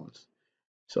unknowns.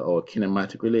 So our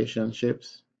kinematic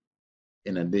relationships,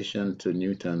 in addition to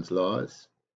Newton's laws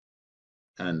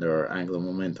and our angular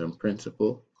momentum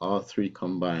principle, all 3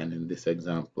 combine in this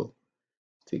example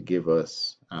to give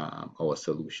us our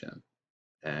solution.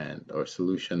 And our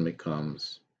solution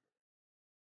becomes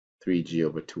 3g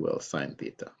over 2l sine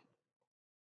theta.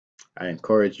 I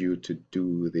encourage you to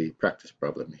do the practice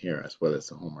problem here as well as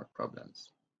the homework problems.